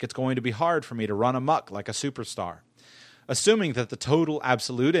per week, it's going to be hard for me to run amok like a superstar. Assuming that the total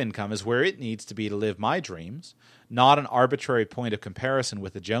absolute income is where it needs to be to live my dreams, not an arbitrary point of comparison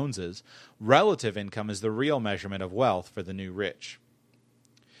with the Joneses, relative income is the real measurement of wealth for the new rich.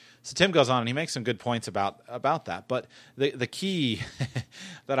 So Tim goes on and he makes some good points about that. But the key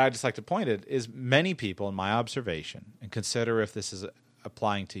that I just like to point at is many people, in my observation, and consider if this is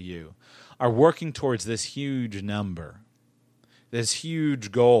applying to you, are working towards this huge number, this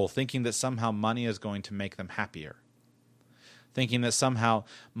huge goal, thinking that somehow money is going to make them happier, thinking that somehow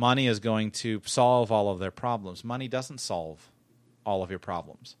money is going to solve all of their problems. Money doesn't solve all of your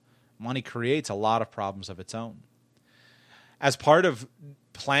problems. Money creates a lot of problems of its own. As part of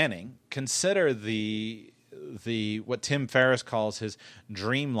planning, consider the what Tim Ferriss calls his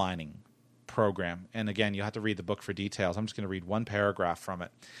dreamlining program. And again, you have to read the book for details. I'm just going to read one paragraph from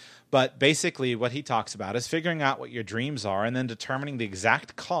it. But basically what he talks about is figuring out what your dreams are and then determining the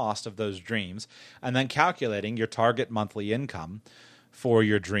exact cost of those dreams and then calculating your target monthly income for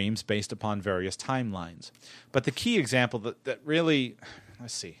your dreams based upon various timelines. But the key example that really,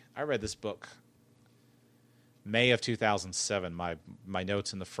 let's see, I read this book May of 2007, my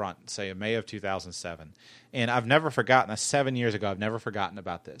notes in the front say May of 2007. And I've never forgotten, that's 7 years ago, I've never forgotten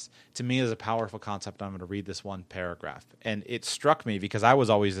about this. To me, it's a powerful concept. I'm going to read this one paragraph. And it struck me because I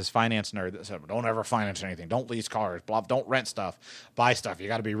was always this finance nerd that said, don't ever finance anything, don't lease cars, blah, don't rent stuff, buy stuff, you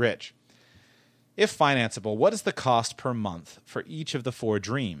got to be rich. If financeable, what is the cost per month for each of the 4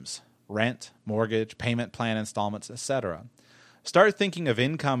 dreams? Rent, mortgage, payment plan installments, etc. Start thinking of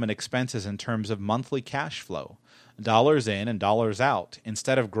income and expenses in terms of monthly cash flow, dollars in and dollars out,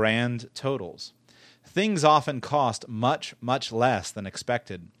 instead of grand totals. Things often cost much, much less than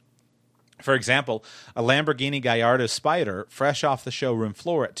expected. For example, a Lamborghini Gallardo Spider, fresh off the showroom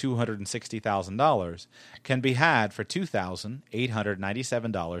floor at $260,000, can be had for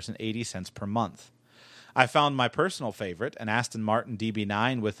 $2,897.80 per month. I found my personal favorite, an Aston Martin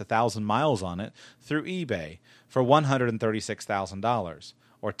DB9 with 1,000 miles on it, through eBay for $136,000,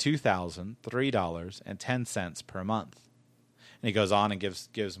 or $2,003.10 per month. And he goes on and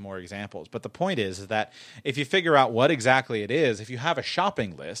gives more examples. But the point is that if you figure out what exactly it is, if you have a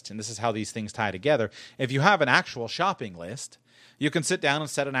shopping list, and this is how these things tie together, if you have an actual shopping list, you can sit down and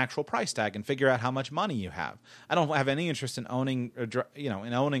set an actual price tag and figure out how much money you have. I don't have any interest in owning a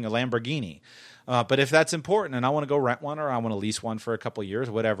Lamborghini. But if that's important and I want to go rent one or I want to lease one for a couple of years,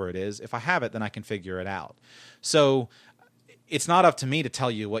 whatever it is, if I have it, then I can figure it out. So it's not up to me to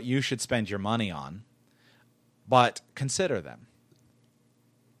tell you what you should spend your money on, but consider them.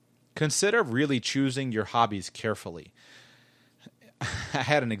 Consider really choosing your hobbies carefully. I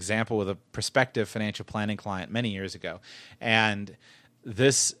had an example with a prospective financial planning client many years ago, and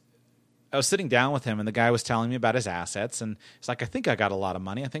I was sitting down with him, and the guy was telling me about his assets, and it's like, I think I got a lot of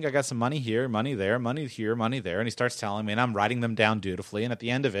money. I think I got some money here, money there, money here, money there, and he starts telling me, and I'm writing them down dutifully, and at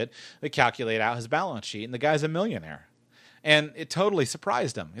the end of it, they calculate out his balance sheet, and the guy's a millionaire. And it totally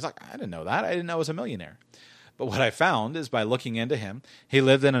surprised him. He's like, I didn't know that. I didn't know I was a millionaire. But what I found is by looking into him, he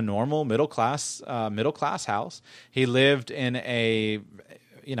lived in a normal middle class house. He lived in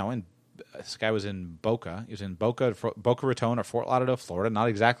this guy was in Boca. He was in Boca Raton or Fort Lauderdale, Florida. Not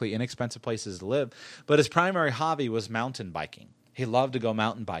exactly inexpensive places to live, but his primary hobby was mountain biking. He loved to go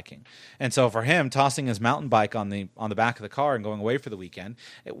mountain biking, and so for him, tossing his mountain bike on the back of the car and going away for the weekend,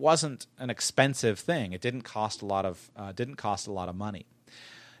 it wasn't an expensive thing. It didn't cost a lot of money.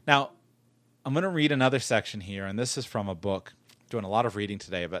 Now, I'm going to read another section here, and this is from a book. I'm doing a lot of reading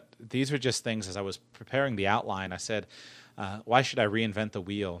today, but these were just things as I was preparing the outline. I said, why should I reinvent the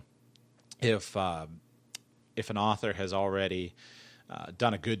wheel if an author has already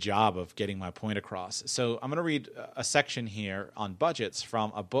done a good job of getting my point across? So I'm going to read a section here on budgets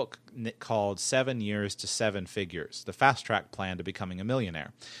from a book called 7 Years to 7 Figures, The Fast Track Plan to Becoming a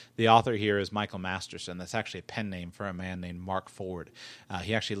Millionaire. The author here is Michael Masterson. That's actually a pen name for a man named Mark Ford.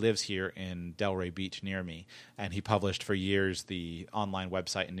 He actually lives here in Delray Beach near me, and he published for years the online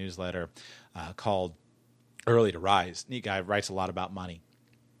website and newsletter called Early to Rise. Neat guy, writes a lot about money.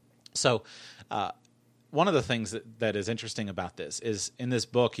 So one of the things that is interesting about this is in this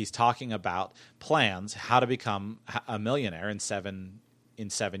book, he's talking about plans, how to become a millionaire in 7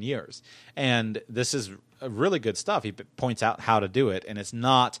 years. And this is really good stuff. He points out how to do it, and it's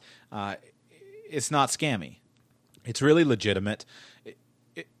not scammy. It's really legitimate.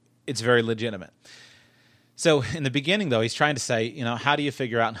 It's very legitimate. So in the beginning, though, he's trying to say, how do you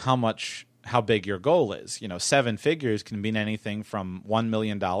figure out how big your goal is? 7 figures can mean anything from $1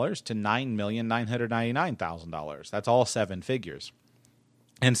 million to $9,999,000. That's all 7 figures.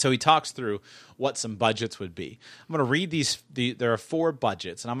 And so he talks through what some budgets would be. I'm going to read there are 4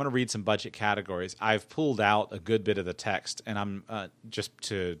 budgets, and I'm going to read some budget categories. I've pulled out a good bit of the text, and I'm just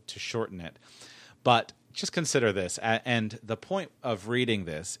to shorten it. But just consider this, and the point of reading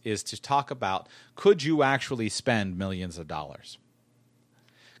this is to talk about, could you actually spend millions of dollars?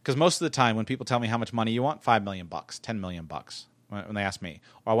 Because most of the time when people tell me how much money you want, $5 million, $10 million, when they ask me,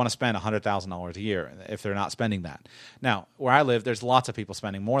 or I want to spend $100,000 a year if they're not spending that. Now, where I live, there's lots of people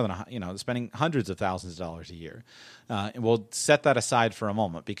spending more than, spending hundreds of thousands of dollars a year. And we'll set that aside for a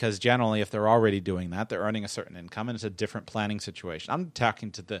moment, because generally if they're already doing that, they're earning a certain income, and it's a different planning situation. I'm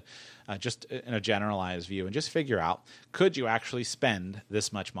talking to just in a generalized view, and just figure out, could you actually spend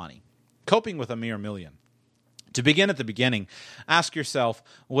this much money? Coping with a mere million. To begin at the beginning, ask yourself,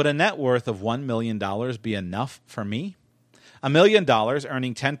 would a net worth of $1 million be enough for me? $1 million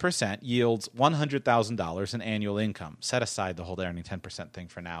earning 10% yields $100,000 in annual income. Set aside the whole earning 10% thing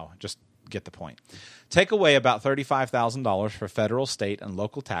for now. Just get the point. Take away about $35,000 for federal, state, and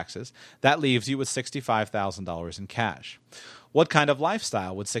local taxes. That leaves you with $65,000 in cash. What kind of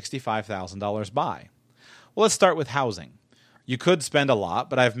lifestyle would $65,000 buy? Well, let's start with housing. You could spend a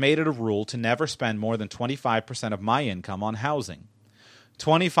lot, but I've made it a rule to never spend more than 25% of my income on housing.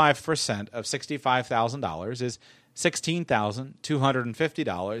 25% of $65,000 is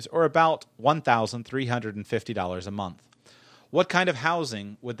 $16,250, or about $1,350 a month. What kind of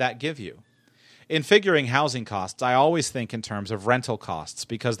housing would that give you? In figuring housing costs, I always think in terms of rental costs,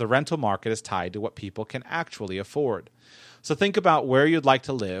 because the rental market is tied to what people can actually afford. So think about where you'd like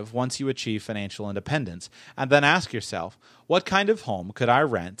to live once you achieve financial independence, and then ask yourself, what kind of home could I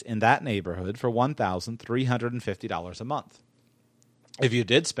rent in that neighborhood for $1,350 a month? If you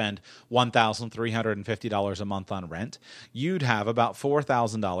did spend $1,350 a month on rent, you'd have about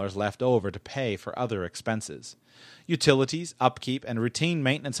 $4,000 left over to pay for other expenses. Utilities, upkeep, and routine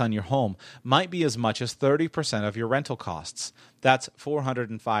maintenance on your home might be as much as 30% of your rental costs. That's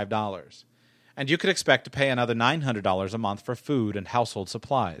 $405. And you could expect to pay another $900 a month for food and household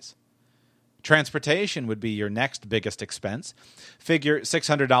supplies. Transportation would be your next biggest expense. Figure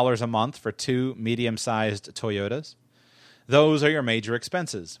 $600 a month for 2 medium-sized Toyotas. Those are your major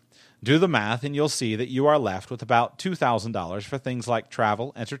expenses. Do the math and you'll see that you are left with about $2,000 for things like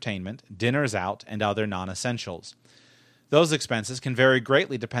travel, entertainment, dinners out, and other non-essentials. Those expenses can vary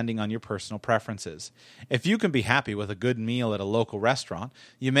greatly depending on your personal preferences. If you can be happy with a good meal at a local restaurant,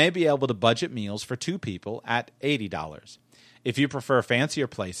 you may be able to budget meals for 2 people at $80. If you prefer fancier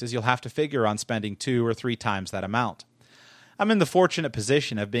places, you'll have to figure on spending 2 or 3 times that amount. I'm in the fortunate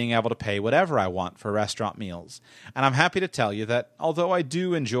position of being able to pay whatever I want for restaurant meals, and I'm happy to tell you that although I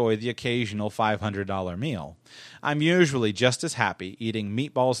do enjoy the occasional $500 meal, I'm usually just as happy eating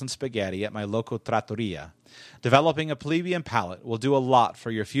meatballs and spaghetti at my local trattoria. Developing a plebeian palate will do a lot for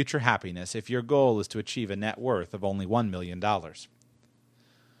your future happiness if your goal is to achieve a net worth of only $1 million. The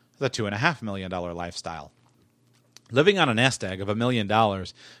 $2.5 million lifestyle. Living on a nest egg of $1 million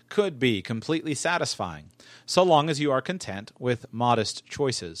could be completely satisfying, so long as you are content with modest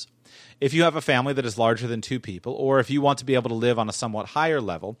choices. If you have a family that is larger than 2 people, or if you want to be able to live on a somewhat higher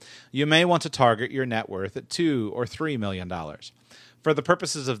level, you may want to target your net worth at $2 or $3 million. For the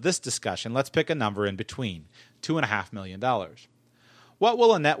purposes of this discussion, let's pick a number in between, $2.5 million. What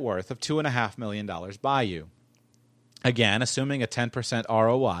will a net worth of $2.5 million buy you? Again, assuming a 10%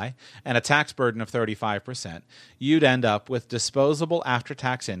 ROI and a tax burden of 35%, you'd end up with disposable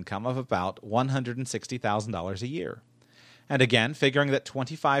after-tax income of about $160,000 a year. And again, figuring that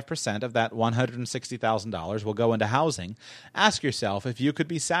 25% of that $160,000 will go into housing, ask yourself if you could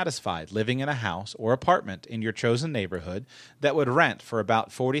be satisfied living in a house or apartment in your chosen neighborhood that would rent for about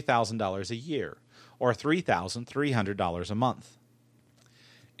 $40,000 a year, or $3,300 a month.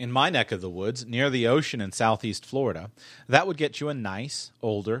 In my neck of the woods, near the ocean in southeast Florida, that would get you a nice,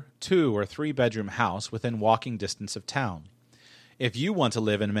 older, 2- or 3-bedroom house within walking distance of town. If you want to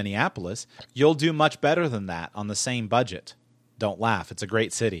live in Minneapolis, you'll do much better than that on the same budget. Don't laugh, it's a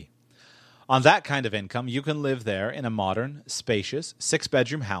great city. On that kind of income, you can live there in a modern, spacious,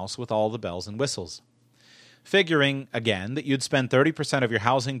 6-bedroom house with all the bells and whistles. Figuring, again, that you'd spend 30% of your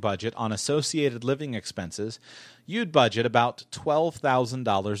housing budget on associated living expenses, you'd budget about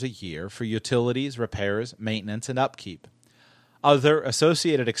 $12,000 a year for utilities, repairs, maintenance, and upkeep. Other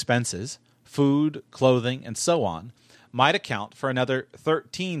associated expenses, food, clothing, and so on, might account for another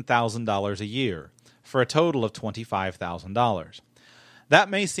 $13,000 a year, for a total of $25,000. That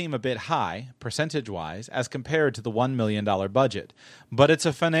may seem a bit high, percentage-wise, as compared to the $1 million budget, but it's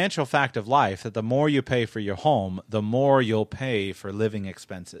a financial fact of life that the more you pay for your home, the more you'll pay for living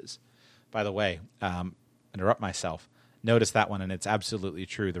expenses. By the way, interrupt myself. Notice that one, and it's absolutely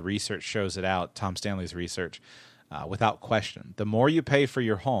true. The research shows it out, Tom Stanley's research, without question. The more you pay for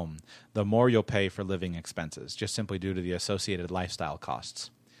your home, the more you'll pay for living expenses, just simply due to the associated lifestyle costs.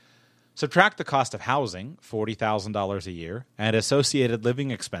 Subtract the cost of housing, $40,000 a year, and associated living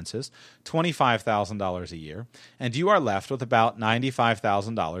expenses, $25,000 a year, and you are left with about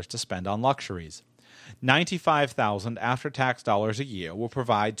 $95,000 to spend on luxuries. $95,000 after-tax dollars a year will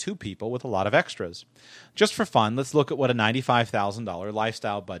provide two people with a lot of extras. Just for fun, let's look at what a $95,000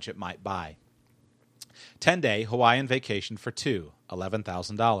 lifestyle budget might buy. 10-day Hawaiian vacation for two,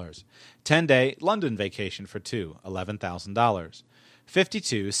 $11,000. 10-day London vacation for two, $11,000.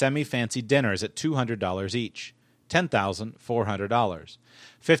 52 semi-fancy dinners at $200 each, $10,400.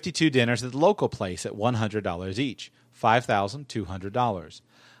 52 dinners at the local place at $100 each, $5,200.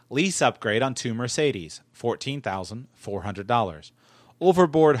 Lease upgrade on 2 Mercedes, $14,400.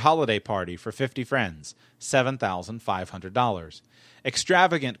 Overboard holiday party for 50 friends, $7,500.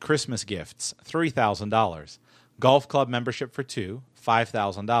 Extravagant Christmas gifts, $3,000. Golf club membership for two,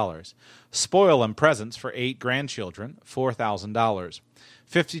 $5,000. Spoil and presents for 8 grandchildren, $4,000.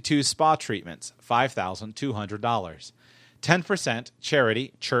 52 spa treatments, $5,200. 10%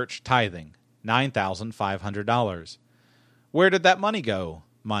 charity church tithing, $9,500. Where did that money go?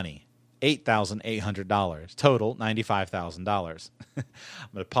 Money, $8,800. Total, $95,000. I'm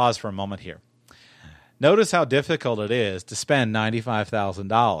going to pause for a moment here. Notice how difficult it is to spend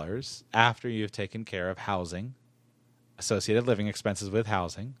 $95,000 after you've taken care of housing, associated living expenses with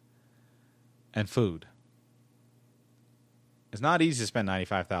housing, and food. It's not easy to spend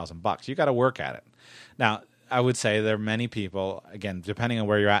 $95,000. You got to work at it. Now, I would say there are many people, again, depending on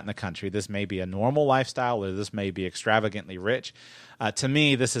where you're at in the country, this may be a normal lifestyle or this may be extravagantly rich. To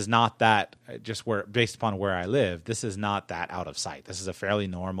me, this is not that, just where based upon where I live, this is not that out of sight. This is a fairly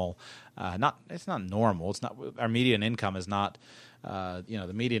normal, it's not normal. It's not, our median income is not,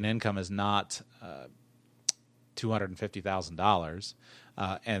 the median income is not $250,000.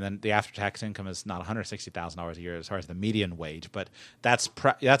 And then the after-tax income is not $160,000 a year as far as the median wage, but that's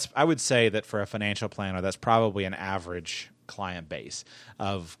I would say that for a financial planner, that's probably an average client base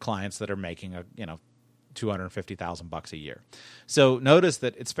of clients that are making $250,000 a year. So notice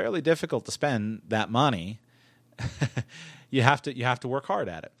that it's fairly difficult to spend that money. You have to work hard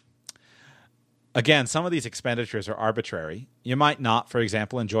at it. Again, some of these expenditures are arbitrary. You might not, for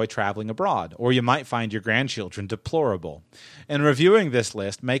example, enjoy traveling abroad, or you might find your grandchildren deplorable. In reviewing this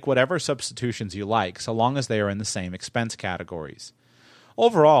list, make whatever substitutions you like, so long as they are in the same expense categories.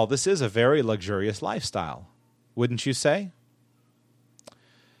 Overall, this is a very luxurious lifestyle, wouldn't you say?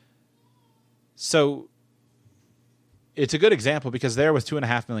 So, it's a good example because there was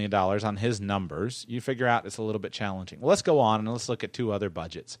 $2.5 million on his numbers. You figure out it's a little bit challenging. Well, let's go on and let's look at 2 other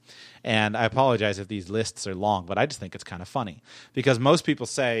budgets. And I apologize if these lists are long, but I just think it's kind of funny because most people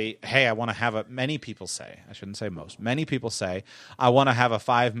say, hey, I want to have many people say, I shouldn't say most, many people say, I want to have a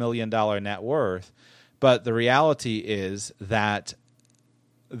 $5 million net worth. But the reality is that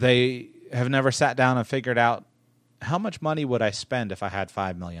they have never sat down and figured out how much money would I spend if I had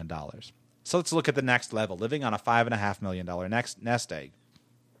 $5 million. So let's look at the next level, living on a $5.5 million nest egg.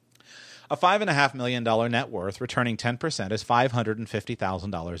 A $5.5 million net worth returning 10% is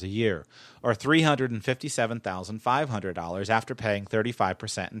 $550,000 a year, or $357,500 after paying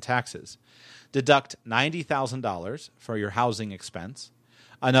 35% in taxes. Deduct $90,000 for your housing expense,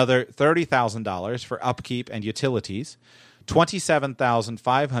 another $30,000 for upkeep and utilities,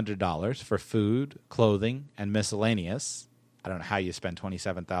 $27,500 for food, clothing, and miscellaneous. I don't know how you spend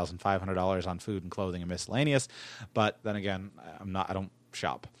 $27,500 on food and clothing and miscellaneous, but then again, I don't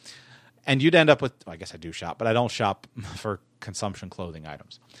shop. And you'd end up with, I guess I do shop, but I don't shop for consumption clothing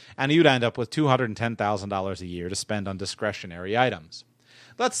items. And you'd end up with $210,000 a year to spend on discretionary items.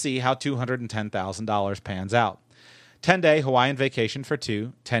 Let's see how $210,000 pans out. 10-day Hawaiian vacation for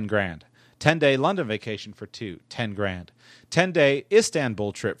 2, $10,000. 10-day London vacation for 2, $10,000. 10-day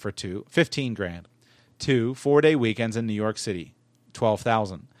Istanbul trip for 2, $15,000. 2 4-day weekends in New York City,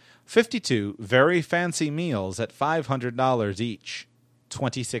 $12,000. 52 very fancy meals at $500 each,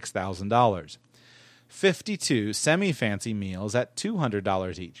 $26,000. 52 semi-fancy meals at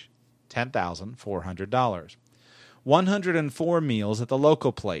 $200 each, $10,400. 104 meals at the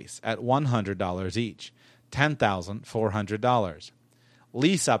local place at $100 each, $10,400.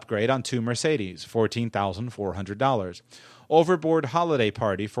 Lease upgrade on 2 Mercedes, $14,400. Overboard holiday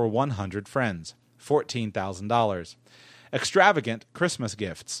party for 100 friends, $14,000. Extravagant Christmas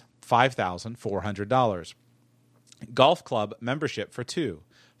gifts, $5,400. Golf club membership for 2,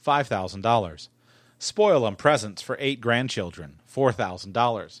 $5,000. Spoil 'em presents for 8 grandchildren,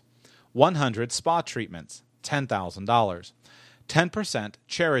 $4,000. 100 spa treatments, $10,000. 10%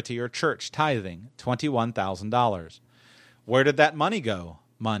 charity or church tithing, $21,000. Where did that money go?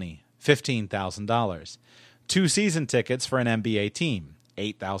 Money, $15,000. 2 season tickets for an NBA team,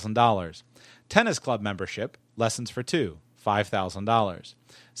 $8,000. Tennis club membership, lessons for 2, $5,000.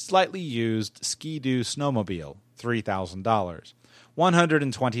 Slightly used Ski-Doo snowmobile, $3,000.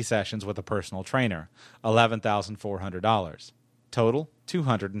 120 sessions with a personal trainer, $11,400. Total,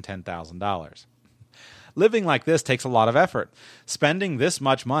 $210,000. Living like this takes a lot of effort. Spending this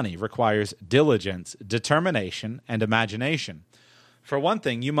much money requires diligence, determination, and imagination. For one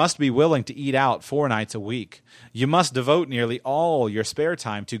thing, you must be willing to eat out 4 nights a week. You must devote nearly all your spare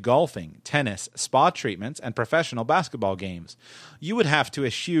time to golfing, tennis, spa treatments, and professional basketball games. You would have to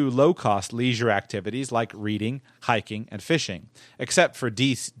eschew low-cost leisure activities like reading, hiking, and fishing, except for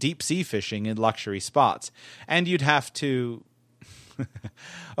deep-sea fishing in luxury spots. And you'd have to...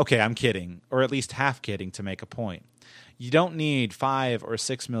 Okay, I'm kidding, or at least half kidding to make a point. You don't need $5 or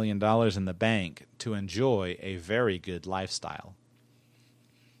 $6 million in the bank to enjoy a very good lifestyle.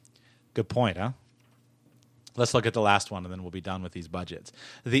 Good point, huh? Let's look at the last one, and then we'll be done with these budgets.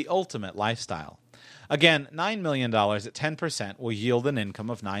 The ultimate lifestyle. Again, $9 million at 10% will yield an income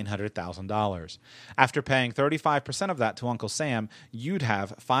of $900,000. After paying 35% of that to Uncle Sam, you'd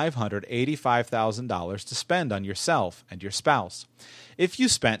have $585,000 to spend on yourself and your spouse. If you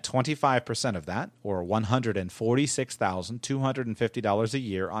spent 25% of that, or $146,250 a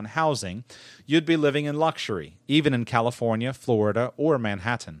year on housing, you'd be living in luxury, even in California, Florida, or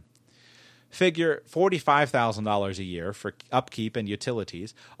Manhattan. Figure $45,000 a year for upkeep and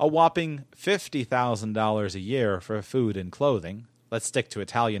utilities, a whopping $50,000 a year for food and clothing. Let's stick to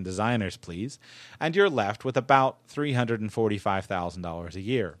Italian designers, please. And you're left with about $345,000 a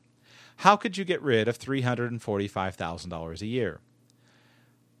year. How could you get rid of $345,000 a year?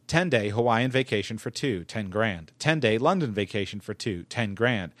 10-day Hawaiian vacation for 2, $10,000. 10-day London vacation for 2,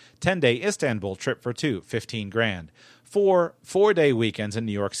 $10,000. 10-day Istanbul trip for 2, $15,000. 4 4-day weekends in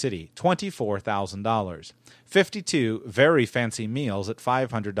New York City, $24,000. 52 very fancy meals at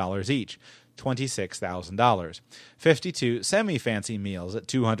 $500 each, $26,000. 52 semi-fancy meals at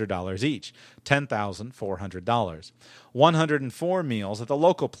 $200 each, $10,400. 104 meals at the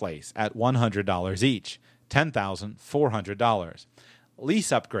local place at $100 each, $10,400.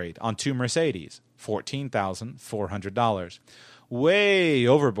 Lease upgrade on 2 Mercedes, $14,400. Way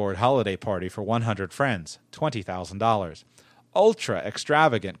overboard holiday party for 100 friends, $20,000. Ultra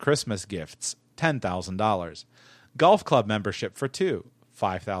extravagant Christmas gifts, $10,000. Golf club membership for 2,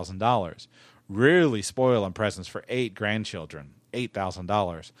 $5,000. Really spoil 'em presents for 8 grandchildren,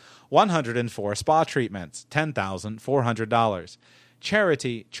 $8,000. 104 spa treatments, $10,400.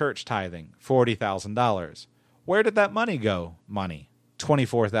 Charity church tithing, $40,000. Where did that money go? Money.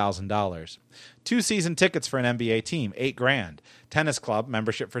 $24,000. 2 season tickets for an NBA team, $8,000. Tennis club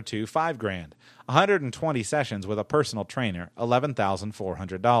membership for 2, $5,000. 120 sessions with a personal trainer,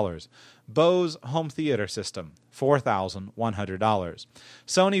 $11,400. Bose home theater system, $4,100.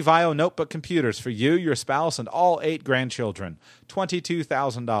 Sony Vaio notebook computers for you, your spouse, and all 8 grandchildren,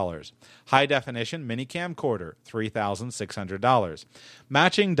 $22,000. High definition mini camcorder, $3,600.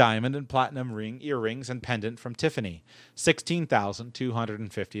 Matching diamond and platinum ring earrings and pendant from Tiffany,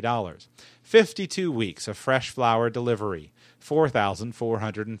 $16,250. 52 weeks of fresh flower delivery,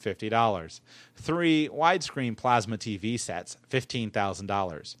 $4,450. 3 widescreen plasma TV sets,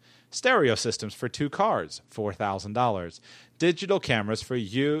 $15,000. Stereo systems for 2 cars, $4,000. Digital cameras for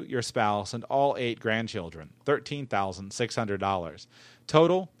you, your spouse, and all 8 grandchildren, $13,600.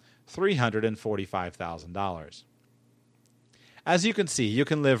 Total, $345,000. As you can see, you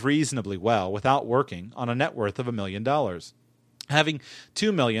can live reasonably well without working on a net worth of $1 million. Having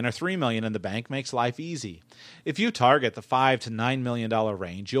 $2 million or $3 million in the bank makes life easy. If you target the $5 to $9 million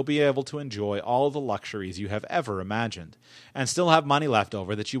range, you'll be able to enjoy all the luxuries you have ever imagined, and still have money left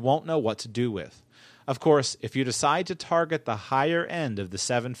over that you won't know what to do with. Of course, if you decide to target the higher end of the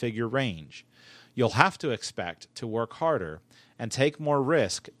 7-figure range, you'll have to expect to work harder and take more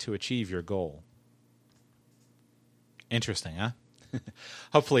risk to achieve your goal. Interesting, huh?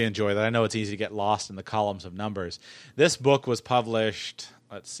 hopefully enjoy that. I know it's easy to get lost in the columns of numbers. This book was published,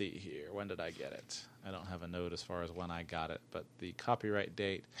 let's see here, when did I get it? I don't have a note as far as when I got it, but the copyright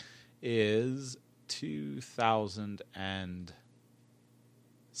date is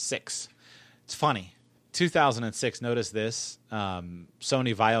 2006. It's funny. 2006, notice this, Sony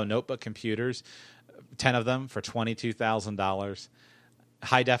Vaio notebook computers, 10 of them for $22,000.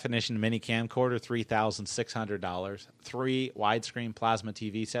 High-definition mini camcorder, $3,600. 3 widescreen plasma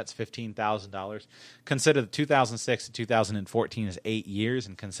TV sets, $15,000. Consider the 2006 to 2014 is 8 years,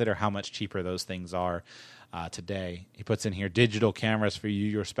 and consider how much cheaper those things are today. He puts in here digital cameras for you,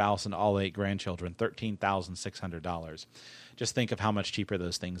 your spouse, and all 8 grandchildren, $13,600. Just think of how much cheaper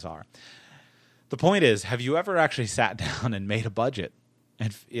those things are. The point is, have you ever actually sat down and made a budget?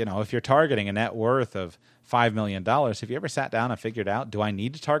 And if you're targeting a net worth of $5 million, have you ever sat down and figured out, do I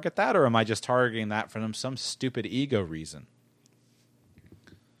need to target that, or am I just targeting that for some stupid ego reason?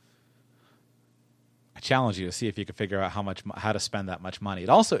 I challenge you to see if you can figure out how to spend that much money. It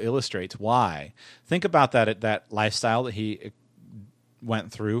also illustrates why. Think about that lifestyle that he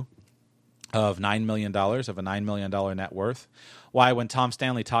went through of $9 million, of a $9 million net worth. Why, when Tom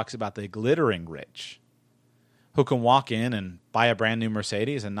Stanley talks about the glittering rich, who can walk in and buy a brand new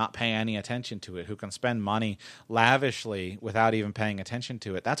Mercedes and not pay any attention to it, who can spend money lavishly without even paying attention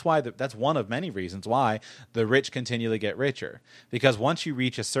to it. That's one of many reasons why the rich continually get richer. Because once you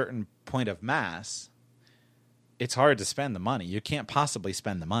reach a certain point of mass, it's hard to spend the money. You can't possibly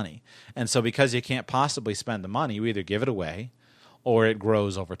spend the money. And so because you can't possibly spend the money, you either give it away or it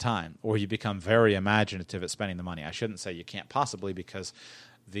grows over time, or you become very imaginative at spending the money. I shouldn't say you can't possibly, because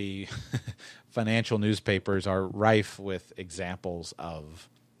the financial newspapers are rife with examples of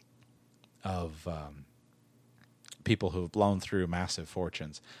people who've blown through massive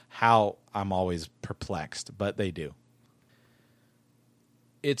fortunes. How, I'm always perplexed, but they do.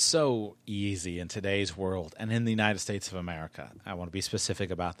 It's so easy in today's world, and in the United States of America. I want to be specific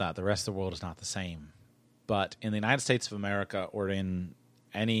about that. The rest of the world is not the same. But in the United States of America, or in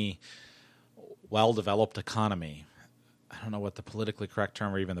any well-developed economy, I don't know what the politically correct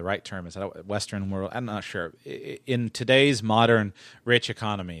term or even the right term is, Western world, I'm not sure. In today's modern rich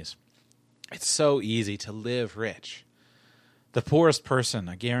economies, it's so easy to live rich. The poorest person,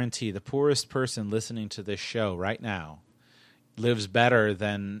 I guarantee, the poorest person listening to this show right now lives better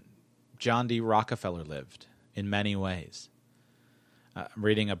than John D. Rockefeller lived in many ways. I'm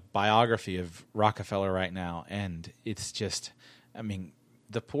reading a biography of Rockefeller right now, and it's just,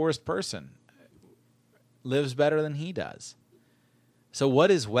 the poorest person lives better than he does. So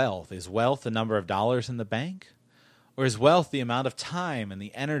what is wealth? Is wealth the number of dollars in the bank? Or is wealth the amount of time and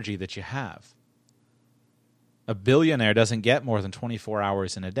the energy that you have? A billionaire doesn't get more than 24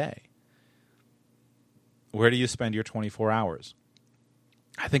 hours in a day. Where do you spend your 24 hours?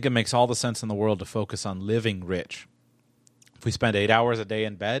 I think it makes all the sense in the world to focus on living rich. If we spend 8 hours a day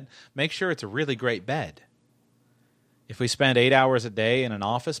in bed, make sure it's a really great bed. If we spend 8 hours a day in an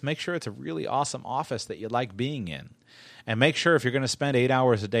office, make sure it's a really awesome office that you like being in. And make sure if you're going to spend 8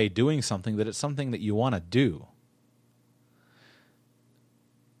 hours a day doing something, that it's something that you want to do.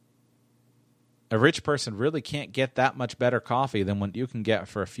 A rich person really can't get that much better coffee than what you can get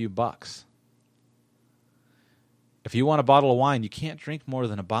for a few bucks. If you want a bottle of wine, you can't drink more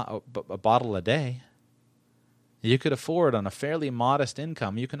than a bottle a day. You could afford, on a fairly modest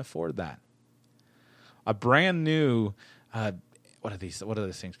income, you can afford that. A brand new, what do these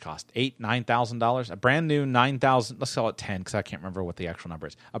things cost? $9,000? A brand new $9,000, let's call it 10 because I can't remember what the actual number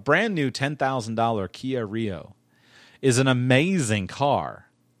is. A brand new $10,000 Kia Rio is an amazing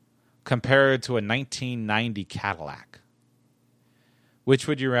car compared to a 1990 Cadillac. Which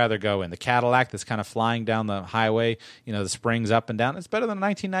would you rather go in? The Cadillac that's kind of flying down the highway, the springs up and down. It's better than a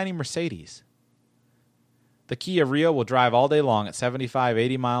 1990 Mercedes. The Kia Rio will drive all day long at 75,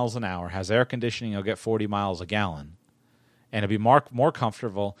 80 miles an hour, has air conditioning, you'll get 40 miles a gallon. And it'll be more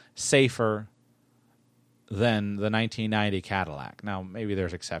comfortable, safer than the 1990 Cadillac. Now, maybe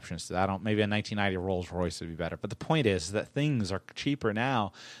there's exceptions to that. Maybe a 1990 Rolls Royce would be better. But the point is that things are cheaper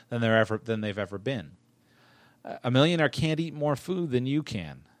now than they've ever been. A millionaire can't eat more food than you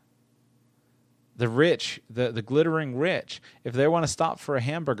can. The rich, the glittering rich, if they want to stop for a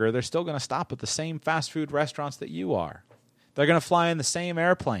hamburger, they're still going to stop at the same fast food restaurants that you are. They're going to fly in the same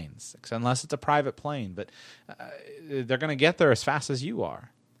airplanes, unless it's a private plane, but they're going to get there as fast as you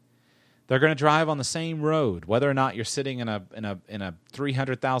are. They're going to drive on the same road, whether or not you're sitting in a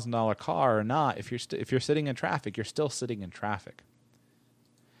 $300,000 car or not. If you're sitting in traffic, you're still sitting in traffic.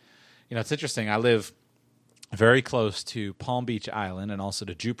 It's interesting. I live very close to Palm Beach Island and also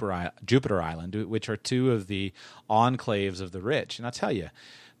to Jupiter Island, which are two of the enclaves of the rich. And I'll tell you,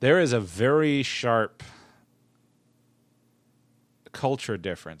 there is a very sharp culture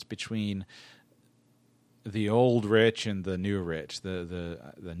difference between the old rich and the new rich, the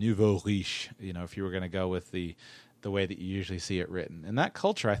nouveau riche, if you were going to go with the way that you usually see it written. And that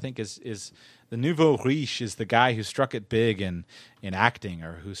culture, I think, is the nouveau riche is the guy who struck it big in acting,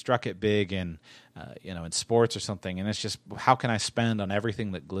 or who struck it big in in sports or something. And it's just, how can I spend on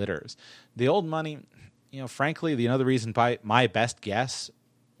everything that glitters? The old money, frankly, the reason, by my best guess,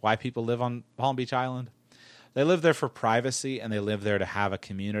 why people live on Palm Beach Island, they live there for privacy, and they live there to have a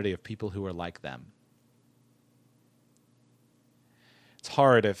community of people who are like them. It's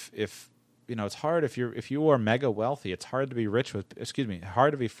hard if you are mega wealthy. It's hard to be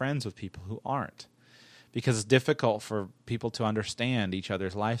hard to be friends with people who aren't, because it's difficult for people to understand each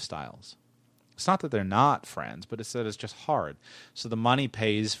other's lifestyles. It's not that they're not friends, but it's that it's just hard. So the money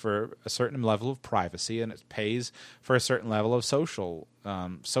pays for a certain level of privacy, and it pays for a certain level of social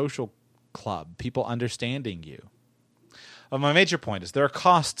club, people understanding you. My major point is there are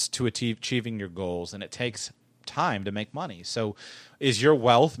costs to achieving your goals, and it takes time to make money. So is your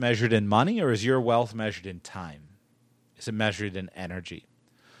wealth measured in money, or is your wealth measured in time? Is it measured in energy?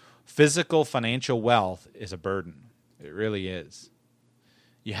 Physical financial wealth is a burden. It really is.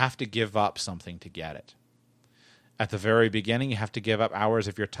 You have to give up something to get it. At the very beginning, you have to give up hours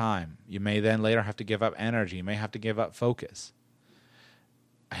of your time. You may then later have to give up energy. You may have to give up focus.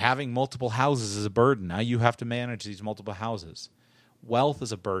 Having multiple houses is a burden. Now you have to manage these multiple houses. Wealth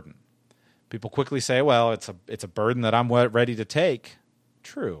is a burden. People quickly say, well, it's a burden that I'm ready to take.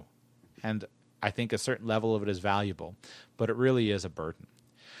 True. And I think a certain level of it is valuable, but it really is a burden.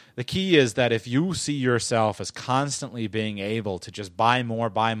 The key is that if you see yourself as constantly being able to just buy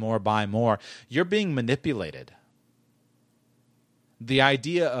more, you're being manipulated. The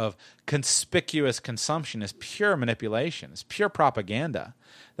idea of conspicuous consumption is pure manipulation. It's pure propaganda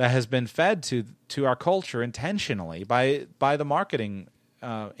that has been fed to our culture intentionally by the marketing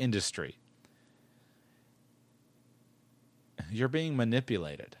industry. You're being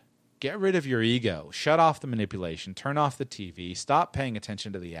manipulated. Get rid of your ego. Shut off the manipulation. Turn off the TV. Stop paying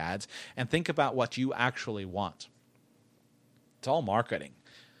attention to the ads and think about what you actually want. It's all marketing.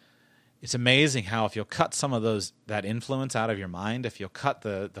 It's amazing how if you'll cut some of that influence out of your mind, if you'll cut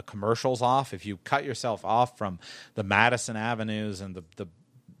the commercials off, if you cut yourself off from the Madison Avenues and the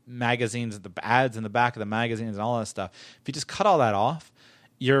magazines, the ads in the back of the magazines and all that stuff, if you just cut all that off,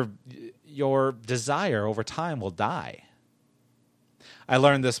 your desire over time will die. I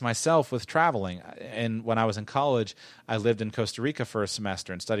learned this myself with traveling. And when I was in college, I lived in Costa Rica for a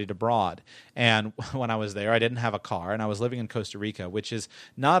semester and studied abroad. And when I was there, I didn't have a car, and I was living in Costa Rica, which is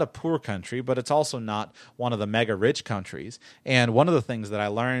not a poor country, but it's also not one of the mega rich countries. And one of the things that I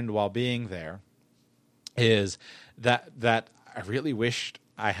learned while being there is that I really wished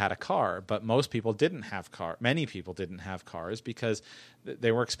I had a car, but most people didn't have cars. Many people didn't have cars because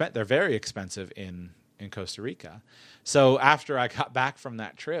they're very expensive in Costa Rica. So after I got back from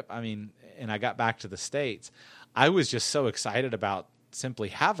that trip, and I got back to the States, I was just so excited about simply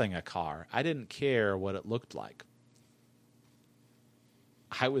having a car. I didn't care what it looked like.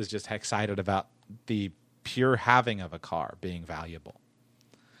 I was just excited about the pure having of a car being valuable.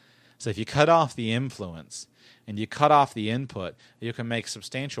 So if you cut off the influence and you cut off the input, you can make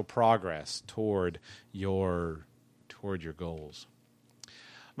substantial progress toward your goals.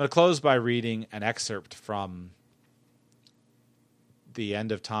 I'm going to close by reading an excerpt from the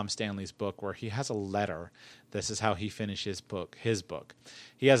end of Tom Stanley's book, where he has a letter. This is how he finished his book.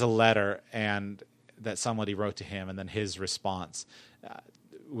 He has a letter that somebody wrote to him, and then his response,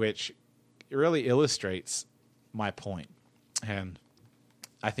 which really illustrates my point. And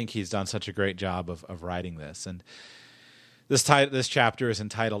I think he's done such a great job of writing this. And this chapter is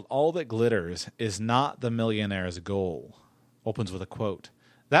entitled, "All That Glitters Is Not the Millionaire's Goal." Opens with a quote.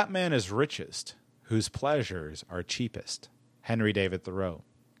 "That man is richest whose pleasures are cheapest." Henry David Thoreau.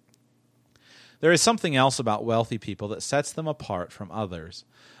 There is something else about wealthy people that sets them apart from others.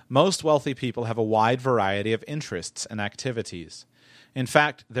 Most wealthy people have a wide variety of interests and activities. In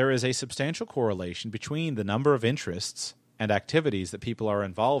fact, there is a substantial correlation between the number of interests and activities that people are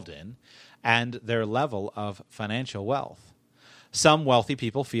involved in and their level of financial wealth. Some wealthy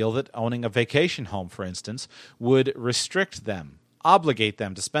people feel that owning a vacation home, for instance, would restrict them, obligate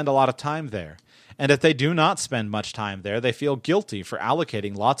them to spend a lot of time there. And if they do not spend much time there, they feel guilty for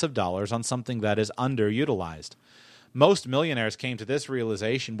allocating lots of dollars on something that is underutilized. Most millionaires came to this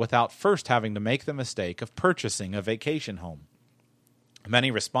realization without first having to make the mistake of purchasing a vacation home.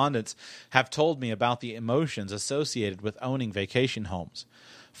 Many respondents have told me about the emotions associated with owning vacation homes.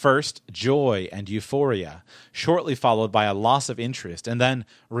 First, joy and euphoria, shortly followed by a loss of interest, and then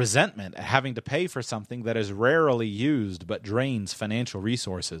resentment at having to pay for something that is rarely used but drains financial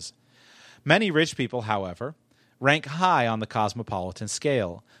resources. Many rich people, however, rank high on the cosmopolitan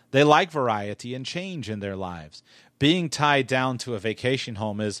scale. They like variety and change in their lives. Being tied down to a vacation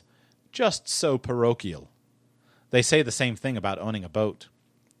home is just so parochial. They say the same thing about owning a boat.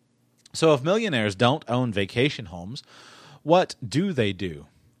 So if millionaires don't own vacation homes, what do they do?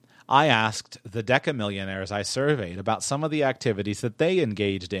 I asked the decamillionaires I surveyed about some of the activities that they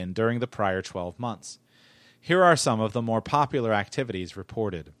engaged in during the prior 12 months. Here are some of the more popular activities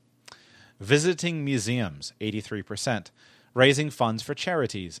reported. Visiting museums, 83%. Raising funds for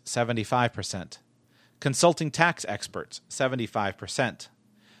charities, 75%. Consulting tax experts, 75%.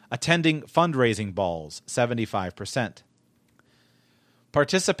 Attending fundraising balls, 75%.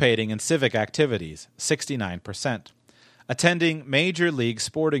 Participating in civic activities, 69%. Attending major league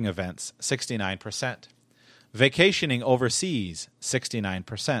sporting events, 69%. Vacationing overseas,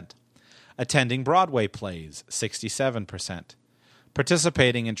 69%. Attending Broadway plays, 67%.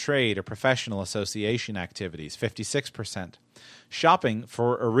 Participating in trade or professional association activities, 56%. Shopping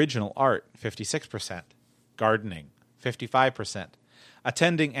for original art, 56%. Gardening, 55%.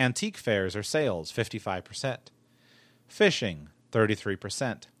 Attending antique fairs or sales, 55%. Fishing,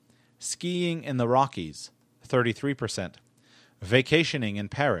 33%. Skiing in the Rockies, 33%. Vacationing in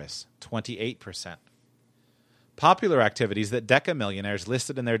Paris, 28%. Popular activities that decamillionaires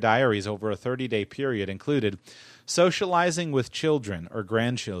listed in their diaries over a 30-day period included socializing with children or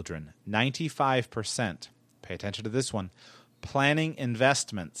grandchildren, 95%. Pay attention to this one. Planning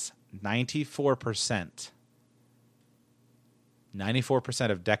investments, 94%.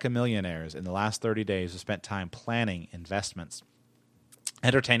 94% of decamillionaires in the last 30 days have spent time planning investments.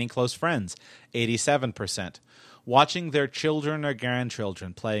 Entertaining close friends, 87%. Watching their children or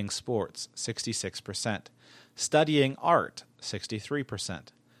grandchildren playing sports, 66%. Studying art, 63%.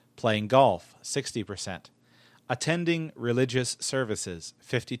 Playing golf, 60%. Attending religious services,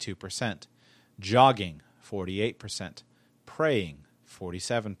 52%. Jogging, 48%. Praying,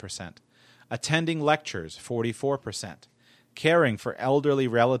 47%. Attending lectures, 44%. Caring for elderly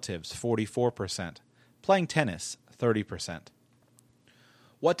relatives, 44%. Playing tennis, 30%.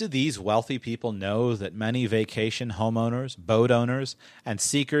 What do these wealthy people know that many vacation homeowners, boat owners, and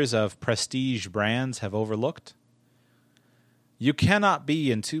seekers of prestige brands have overlooked? You cannot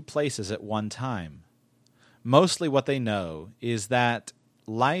be in two places at one time. Mostly what they know is that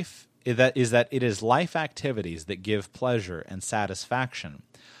it is life activities that give pleasure and satisfaction,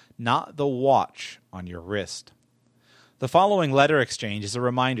 not the watch on your wrist. The following letter exchange is a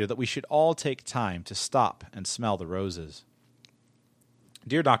reminder that we should all take time to stop and smell the roses.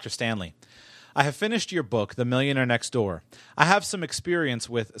 Dear Dr. Stanley, I have finished your book, The Millionaire Next Door. I have some experience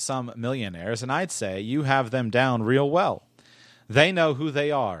with some millionaires, and I'd say you have them down real well. They know who they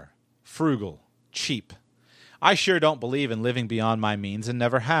are. Frugal. Cheap. I sure don't believe in living beyond my means and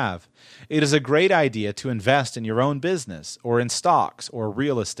never have. It is a great idea to invest in your own business or in stocks or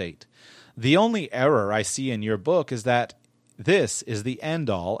real estate. The only error I see in your book is that this is the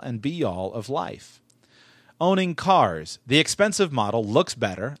end-all and be-all of life. Owning cars. The expensive model looks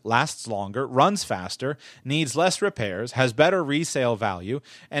better, lasts longer, runs faster, needs less repairs, has better resale value,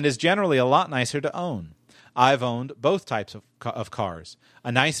 and is generally a lot nicer to own. I've owned both types of cars.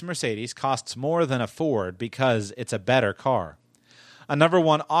 A nice Mercedes costs more than a Ford because it's a better car. A number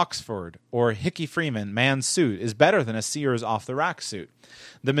 1 Oxford or Hickey Freeman man's suit is better than a Sears off-the-rack suit.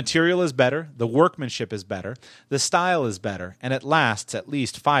 The material is better, the workmanship is better, the style is better, and it lasts at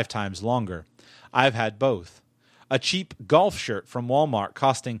least 5 times longer. I've had both. A cheap golf shirt from Walmart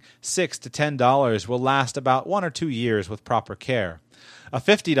costing $6 to $10 will last about 1 or 2 years with proper care. A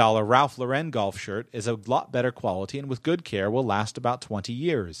 $50 Ralph Lauren golf shirt is a lot better quality and with good care will last about 20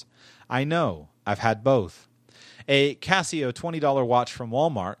 years. I know. I've had both. A Casio $20 watch from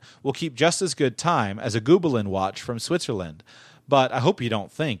Walmart will keep just as good time as a Gubelin watch from Switzerland, but I hope you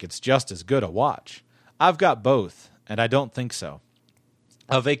don't think it's just as good a watch. I've got both, and I don't think so.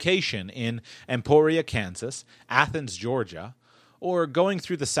 A vacation in Emporia, Kansas, Athens, Georgia, or going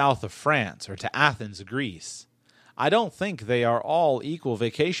through the south of France or to Athens, Greece. I don't think they are all equal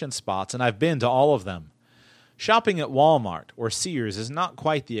vacation spots, and I've been to all of them. Shopping at Walmart or Sears is not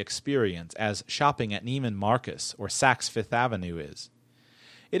quite the experience as shopping at Neiman Marcus or Saks Fifth Avenue is.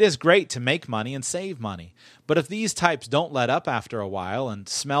 It is great to make money and save money, but if these types don't let up after a while and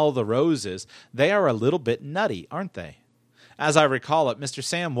smell the roses, they are a little bit nutty, aren't they? As I recall it, Mr.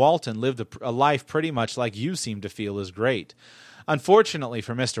 Sam Walton lived a life pretty much like you seem to feel is great. Unfortunately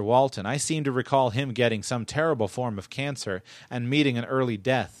for Mr. Walton, I seem to recall him getting some terrible form of cancer and meeting an early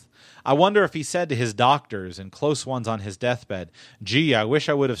death. I wonder if he said to his doctors and close ones on his deathbed, "Gee, I wish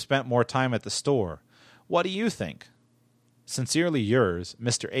I would have spent more time at the store." What do you think? Sincerely yours,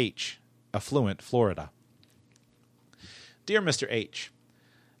 Mr. H., Affluent, Florida. Dear Mr. H.,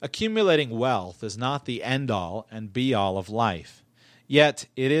 accumulating wealth is not the end-all and be-all of life. Yet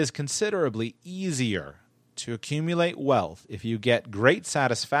it is considerably easier to accumulate wealth if you get great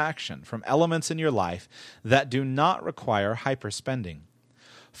satisfaction from elements in your life that do not require hyperspending.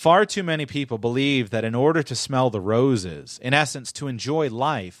 Far too many people believe that in order to smell the roses, in essence to enjoy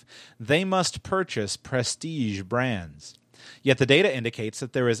life, they must purchase prestige brands. Yet the data indicates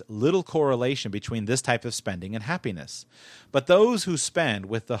that there is little correlation between this type of spending and happiness. But those who spend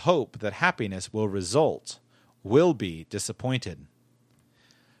with the hope that happiness will result will be disappointed.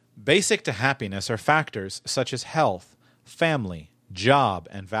 Basic to happiness are factors such as health, family, job,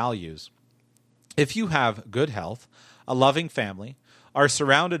 and values. If you have good health, a loving family, are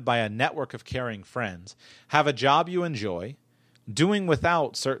surrounded by a network of caring friends, have a job you enjoy, doing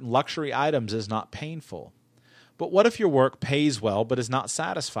without certain luxury items is not painful. But what if your work pays well but is not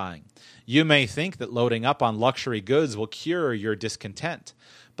satisfying? You may think that loading up on luxury goods will cure your discontent,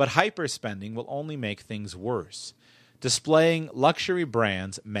 but hyperspending will only make things worse. Displaying luxury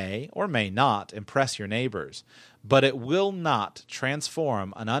brands may or may not impress your neighbors, but it will not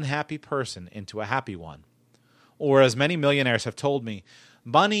transform an unhappy person into a happy one. Or as many millionaires have told me,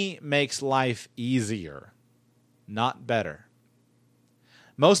 money makes life easier, not better.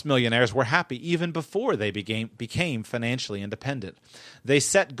 Most millionaires were happy even before they became financially independent. They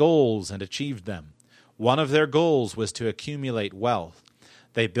set goals and achieved them. One of their goals was to accumulate wealth.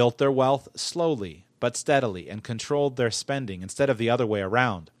 They built their wealth slowly but steadily and controlled their spending instead of the other way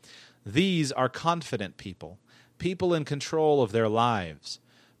around. These are confident people, people in control of their lives.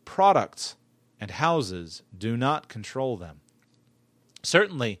 Products and houses do not control them.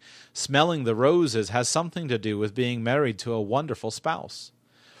 Certainly, smelling the roses has something to do with being married to a wonderful spouse.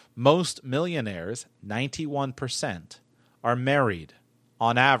 Most millionaires, 91%, are married,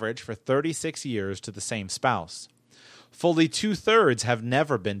 on average for 36 years to the same spouse. Fully 2/3 have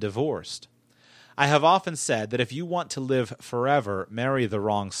never been divorced. I have often said that if you want to live forever, marry the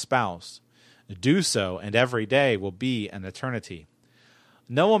wrong spouse. Do so, and every day will be an eternity.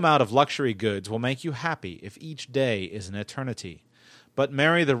 No amount of luxury goods will make you happy if each day is an eternity. But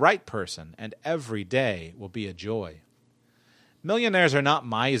marry the right person, and every day will be a joy. Millionaires are not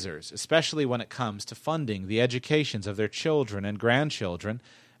misers, especially when it comes to funding the educations of their children and grandchildren,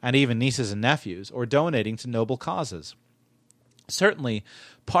 and even nieces and nephews, or donating to noble causes. Certainly,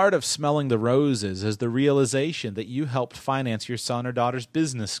 part of smelling the roses is the realization that you helped finance your son or daughter's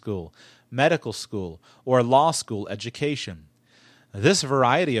business school, medical school, or law school education. This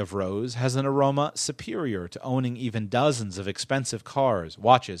variety of rose has an aroma superior to owning even dozens of expensive cars,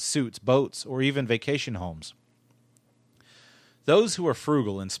 watches, suits, boats, or even vacation homes. Those who are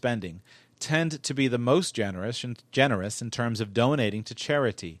frugal in spending tend to be the most generous in terms of donating to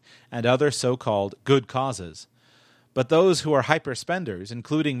charity and other so-called good causes. But those who are hyperspenders,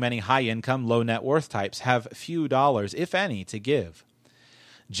 including many high-income, low-net-worth types, have few dollars, if any, to give.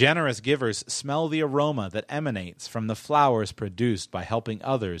 Generous givers smell the aroma that emanates from the flowers produced by helping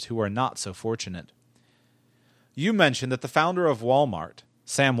others who are not so fortunate. You mentioned that the founder of Walmart,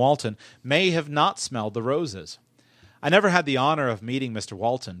 Sam Walton, may have not smelled the roses. I never had the honor of meeting Mr.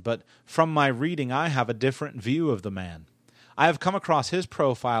 Walton, but from my reading I have a different view of the man. I have come across his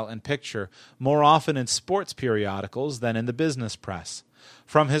profile and picture more often in sports periodicals than in the business press.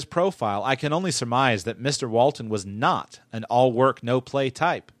 From his profile, I can only surmise that Mr. Walton was not an all-work, no-play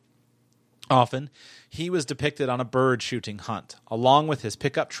type. Often, he was depicted on a bird-shooting hunt, along with his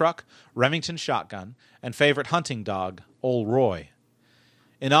pickup truck, Remington shotgun, and favorite hunting dog, Old Roy.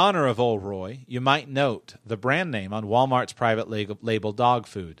 In honor of Old Roy, you might note the brand name on Walmart's private label dog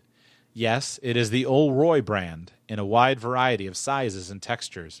food. Yes, it is the Old Roy brand, in a wide variety of sizes and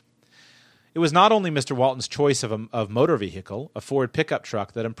textures. It was not only Mr. Walton's choice of motor vehicle, a Ford pickup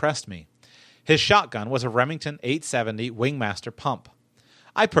truck, that impressed me. His shotgun was a Remington 870 Wingmaster pump.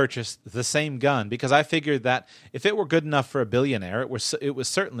 I purchased the same gun because I figured that if it were good enough for a billionaire, it was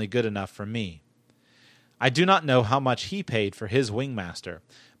certainly good enough for me. I do not know how much he paid for his Wingmaster,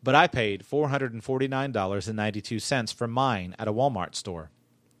 but I paid $449.92 for mine at a Walmart store.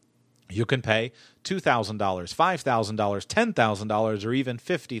 You can pay $2,000, $5,000, $10,000, or even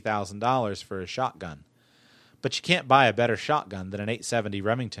 $50,000 for a shotgun. But you can't buy a better shotgun than an 870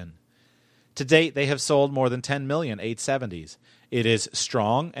 Remington. To date, they have sold more than 10 million 870s. It is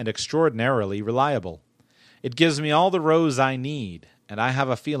strong and extraordinarily reliable. It gives me all the rose I need, and I have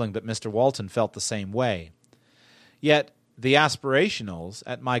a feeling that Mr. Walton felt the same way. Yet the aspirationals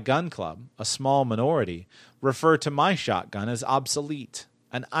at my gun club, a small minority, refer to my shotgun as obsolete,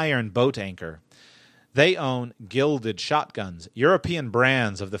 an iron boat anchor. They own gilded shotguns, European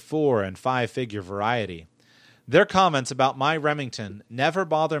brands of the 4- and 5-figure variety. Their comments about my Remington never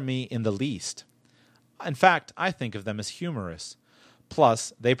bother me in the least. In fact, I think of them as humorous.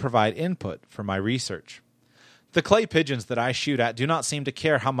 Plus, they provide input for my research. The clay pigeons that I shoot at do not seem to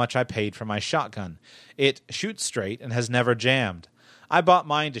care how much I paid for my shotgun. It shoots straight and has never jammed. I bought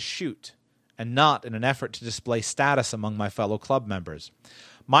mine to shoot, and not in an effort to display status among my fellow club members.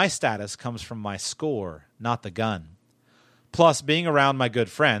 My status comes from my score, not the gun. Plus, being around my good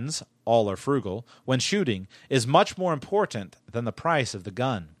friends, all are frugal, when shooting, is much more important than the price of the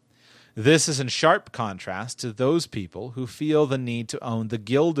gun. This is in sharp contrast to those people who feel the need to own the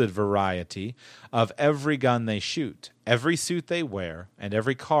gilded variety of every gun they shoot, every suit they wear, and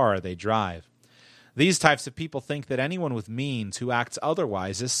every car they drive. These types of people think that anyone with means who acts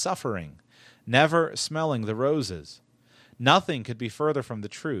otherwise is suffering, never smelling the roses. Nothing could be further from the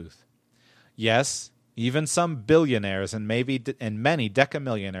truth. Yes, even some billionaires and many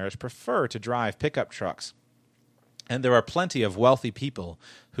decamillionaires prefer to drive pickup trucks. And there are plenty of wealthy people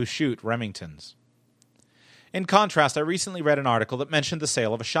who shoot Remingtons. In contrast, I recently read an article that mentioned the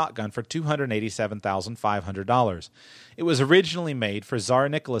sale of a shotgun for $287,500. It was originally made for Tsar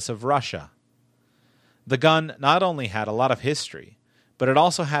Nicholas of Russia. The gun not only had a lot of history, but it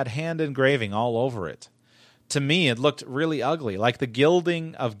also had hand engraving all over it. To me, it looked really ugly, like the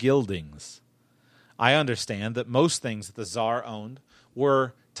gilding of gildings. I understand that most things that the Tsar owned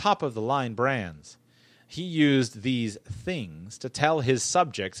were top-of-the-line brands. He used these things to tell his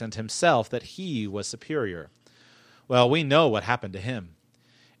subjects and himself that he was superior. Well, we know what happened to him.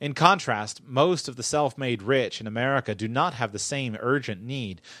 In contrast, most of the self-made rich in America do not have the same urgent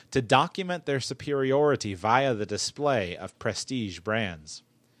need to document their superiority via the display of prestige brands.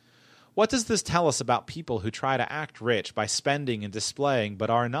 What does this tell us about people who try to act rich by spending and displaying but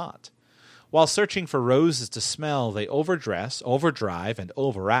are not? While searching for roses to smell, they overdress, overdrive, and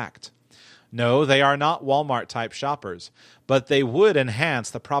overact. No, they are not Walmart-type shoppers, but they would enhance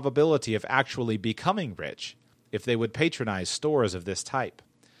the probability of actually becoming rich if they would patronize stores of this type.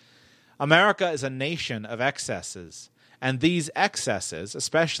 America is a nation of excesses, and these excesses,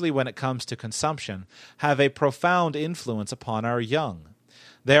 especially when it comes to consumption, have a profound influence upon our young.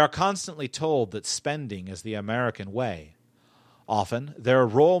 They are constantly told that spending is the American way. Often, their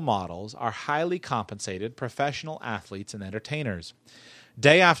role models are highly compensated professional athletes and entertainers.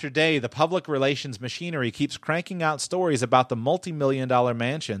 Day after day, the public relations machinery keeps cranking out stories about the multi-million-dollar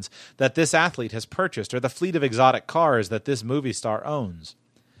mansions that this athlete has purchased or the fleet of exotic cars that this movie star owns.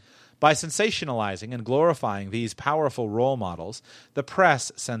 By sensationalizing and glorifying these powerful role models, the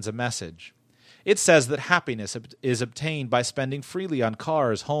press sends a message. It says that happiness is obtained by spending freely on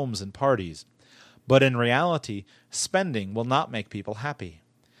cars, homes, and parties. But in reality, spending will not make people happy.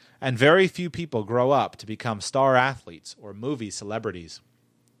 And very few people grow up to become star athletes or movie celebrities.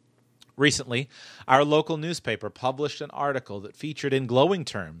 Recently, our local newspaper published an article that featured in glowing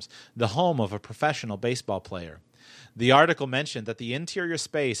terms the home of a professional baseball player. The article mentioned that the interior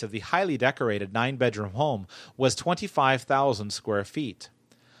space of the highly decorated 9-bedroom home was 25,000 square feet.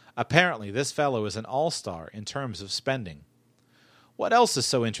 Apparently, this fellow is an all-star in terms of spending. What else is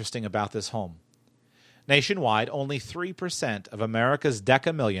so interesting about this home? Nationwide, only 3% of America's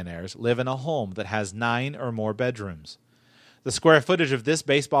decamillionaires live in a home that has 9 or more bedrooms. The square footage of this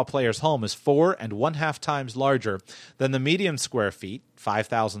baseball player's home is 4.5 times larger than the median square feet,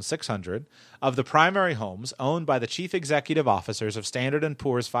 5,600, of the primary homes owned by the chief executive officers of Standard &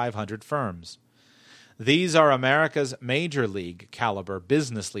 Poor's 500 firms. These are America's major league caliber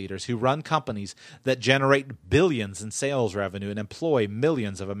business leaders who run companies that generate billions in sales revenue and employ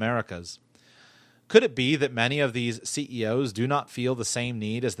millions of Americans. Could it be that many of these CEOs do not feel the same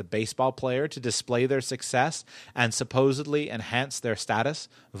need as the baseball player to display their success and supposedly enhance their status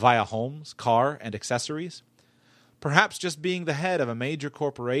via homes, car, and accessories? Perhaps just being the head of a major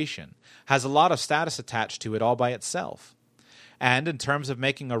corporation has a lot of status attached to it all by itself. And in terms of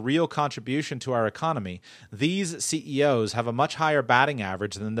making a real contribution to our economy, these CEOs have a much higher batting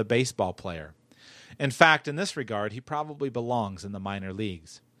average than the baseball player. In fact, in this regard, he probably belongs in the minor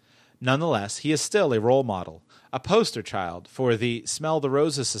leagues. Nonetheless, he is still a role model, a poster child for the Smell the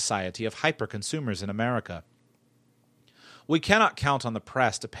Roses Society of hyper-consumers in America. We cannot count on the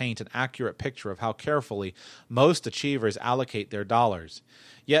press to paint an accurate picture of how carefully most achievers allocate their dollars.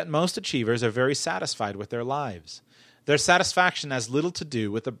 Yet most achievers are very satisfied with their lives. Their satisfaction has little to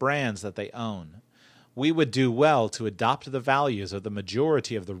do with the brands that they own. we would do well to adopt the values of the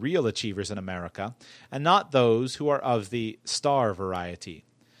majority of the real achievers in America and not those who are of the star variety.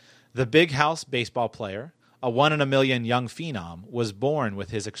 The big house baseball player, a one-in-a-million young phenom, was born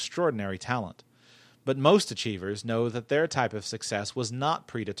with his extraordinary talent. But most achievers know that their type of success was not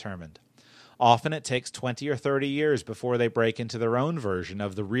predetermined. Often it takes 20 or 30 years before they break into their own version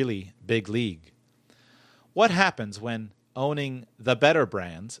of the really big league. What happens when owning the better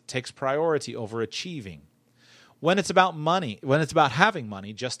brands takes priority over achieving? When it's about money, when it's about having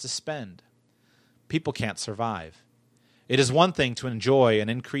money just to spend? People can't survive. It is one thing to enjoy an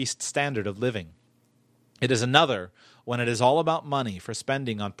increased standard of living. It is another when it is all about money for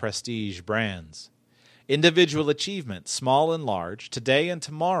spending on prestige brands. Individual achievement, small and large, today and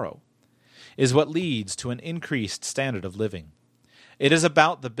tomorrow, is what leads to an increased standard of living. It is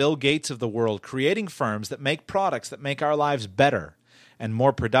about the Bill Gates of the world creating firms that make products that make our lives better and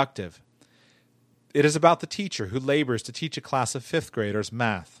more productive. It is about the teacher who labors to teach a class of fifth graders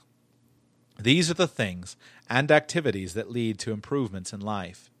math. These are the things and activities that lead to improvements in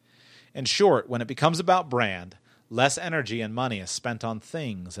life. In short, when it becomes about brand, less energy and money is spent on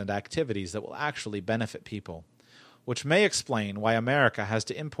things and activities that will actually benefit people, which may explain why America has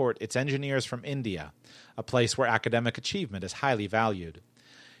to import its engineers from India, a place where academic achievement is highly valued.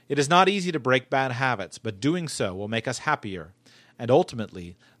 It is not easy to break bad habits, but doing so will make us happier and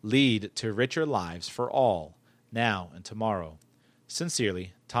ultimately lead to richer lives for all, now and tomorrow.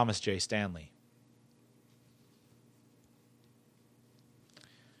 Sincerely, Thomas J. Stanley.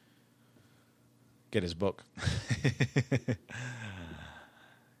 Get his book.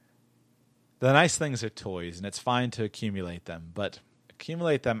 The nice things are toys, and it's fine to accumulate them, but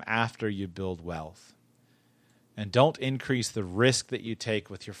accumulate them after you build wealth. And don't increase the risk that you take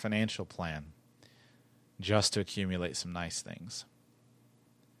with your financial plan just to accumulate some nice things.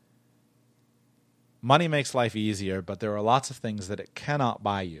 Money makes life easier, but there are lots of things that it cannot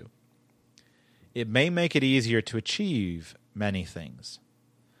buy you. It may make it easier to achieve many things,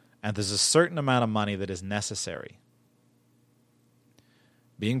 and there's a certain amount of money that is necessary.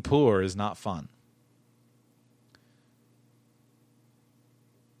 Being poor is not fun.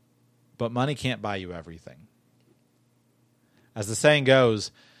 But money can't buy you everything. As the saying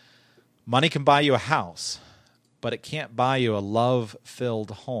goes, money can buy you a house, but it can't buy you a love-filled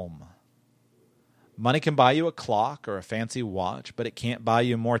home. Money can buy you a clock or a fancy watch, but it can't buy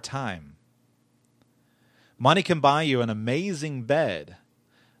you more time. Money can buy you an amazing bed,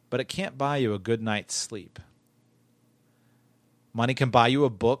 but it can't buy you a good night's sleep. Money can buy you a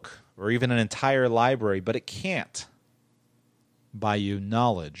book or even an entire library, but it can't buy you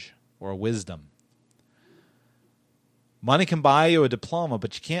knowledge or wisdom. Money can buy you a diploma,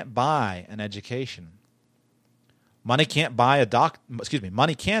 but you can't buy an education. Money can buy a doctor,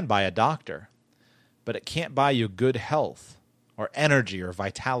 but it can't buy you good health or energy or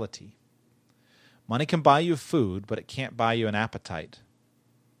vitality. Money can buy you food, but it can't buy you an appetite.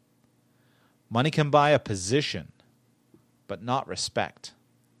 Money can buy a position, but not respect.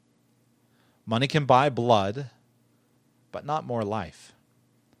 Money can buy blood, but not more life.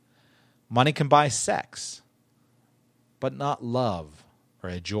 Money can buy sex, but not love or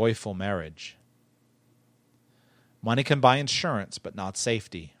a joyful marriage. Money can buy insurance, but not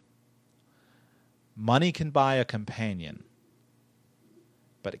safety. Money can buy a companion,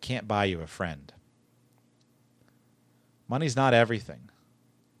 but it can't buy you a friend. Money's not everything.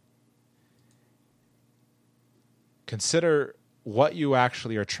 Consider what you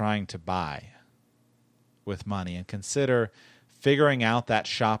actually are trying to buy with money, and consider figuring out that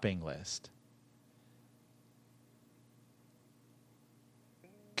shopping list.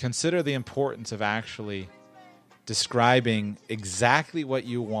 Consider the importance of actually describing exactly what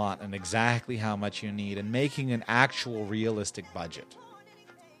you want and exactly how much you need and making an actual realistic budget.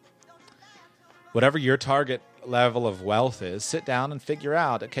 Whatever your target level of wealth is, sit down and figure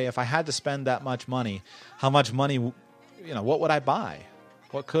out, okay, if I had to spend that much money, how much money, what would I buy?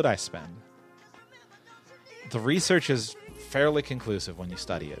 What could I spend? The research is fairly conclusive when you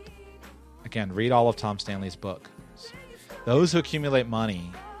study it. Again, read all of Tom Stanley's book. Those who accumulate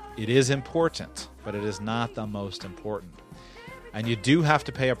money, it is important, but it is not the most important. And you do have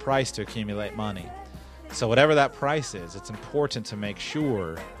to pay a price to accumulate money. So whatever that price is, it's important to make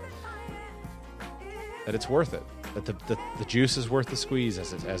sure that it's worth it, that the juice is worth the squeeze,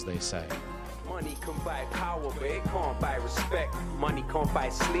 as they say. Money can buy power, but it can't buy respect. Money can't buy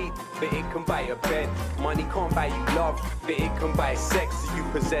sleep, but it can buy a bed. Money can't buy you love, but it can buy sex. Do you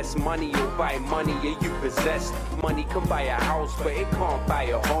possess money, you'll buy money, yeah, you possessed. Money can buy a house, but it can't buy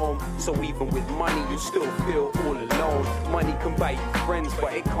a home. So even with money, you still feel all alone. Money can buy you friends,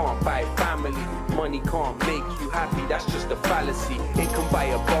 but it can't buy family. Money can't make you happy, that's just a fallacy. It can buy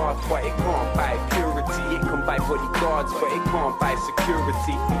a bath, but it can't buy purity. It can buy bodyguards, but it can't buy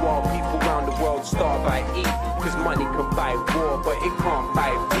security. While people around the world starve, I eat. Cause money can buy war, but it can't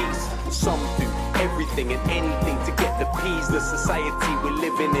buy peace. Some do everything and anything to get the peas. The society we're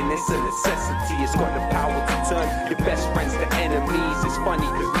living in, it's a necessity. It's got the power to turn your best friends to enemies. It's funny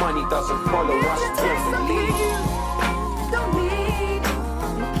cause money doesn't follow us when we leave. Don't need to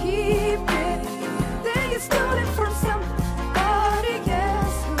keep it. Then you stole it from somebody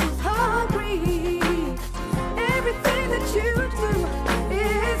else who's hungry. Everything that you do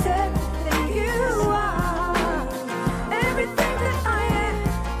is everything you are. Everything that I am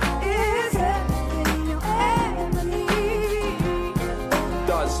is everything you ever need.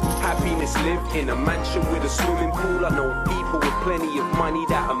 Does happiness live in a mansion with a swimming pool? I know people with plenty of money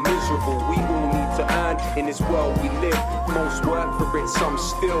that are miserable. We all need to earn in this world we live. Most work for it, some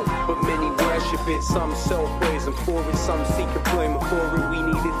still, but many worship it. Some self-praise and for it, some seek employment for it. We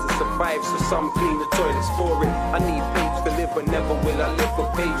need it to survive, so some clean the toilets for it. I need papes to live, but never will I live for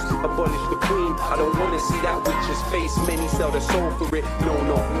papes. Abolish the queen, I don't wanna see that witch's face. Many sell their soul for it, no,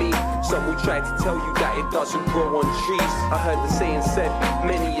 not me. Some will try to tell you that it doesn't grow on trees. I heard the saying said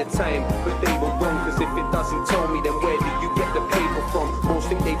many a time, but they were wrong. Cause if it doesn't tell me, then where do you get the paper from? Most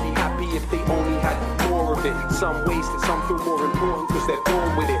think they'd be happy if they only had more of it. Some waste it, some feel more important cause they're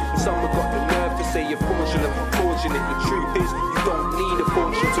born with it. Some have got the nerve to say you're fortunate for fortunate. The truth is, you don't need a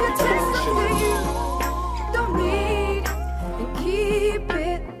fortune to be fortunate. Don't need to keep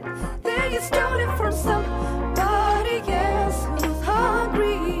it. Then you stole it from somebody else who's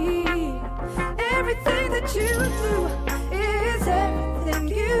hungry. Everything that you do is everything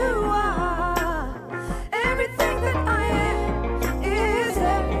you are. Everything that I am is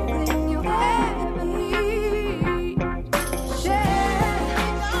everything you ever need. Share,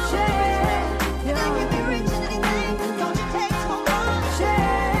 share, your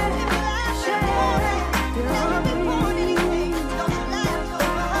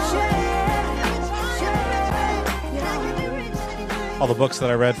All the books that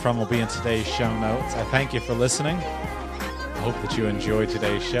I read from will be in today's show notes. I thank you for listening. I hope that you enjoyed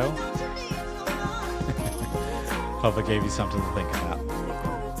today's show. Hope it gave you something to think about.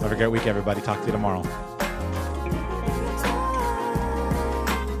 Have a great week, everybody. Talk to you tomorrow.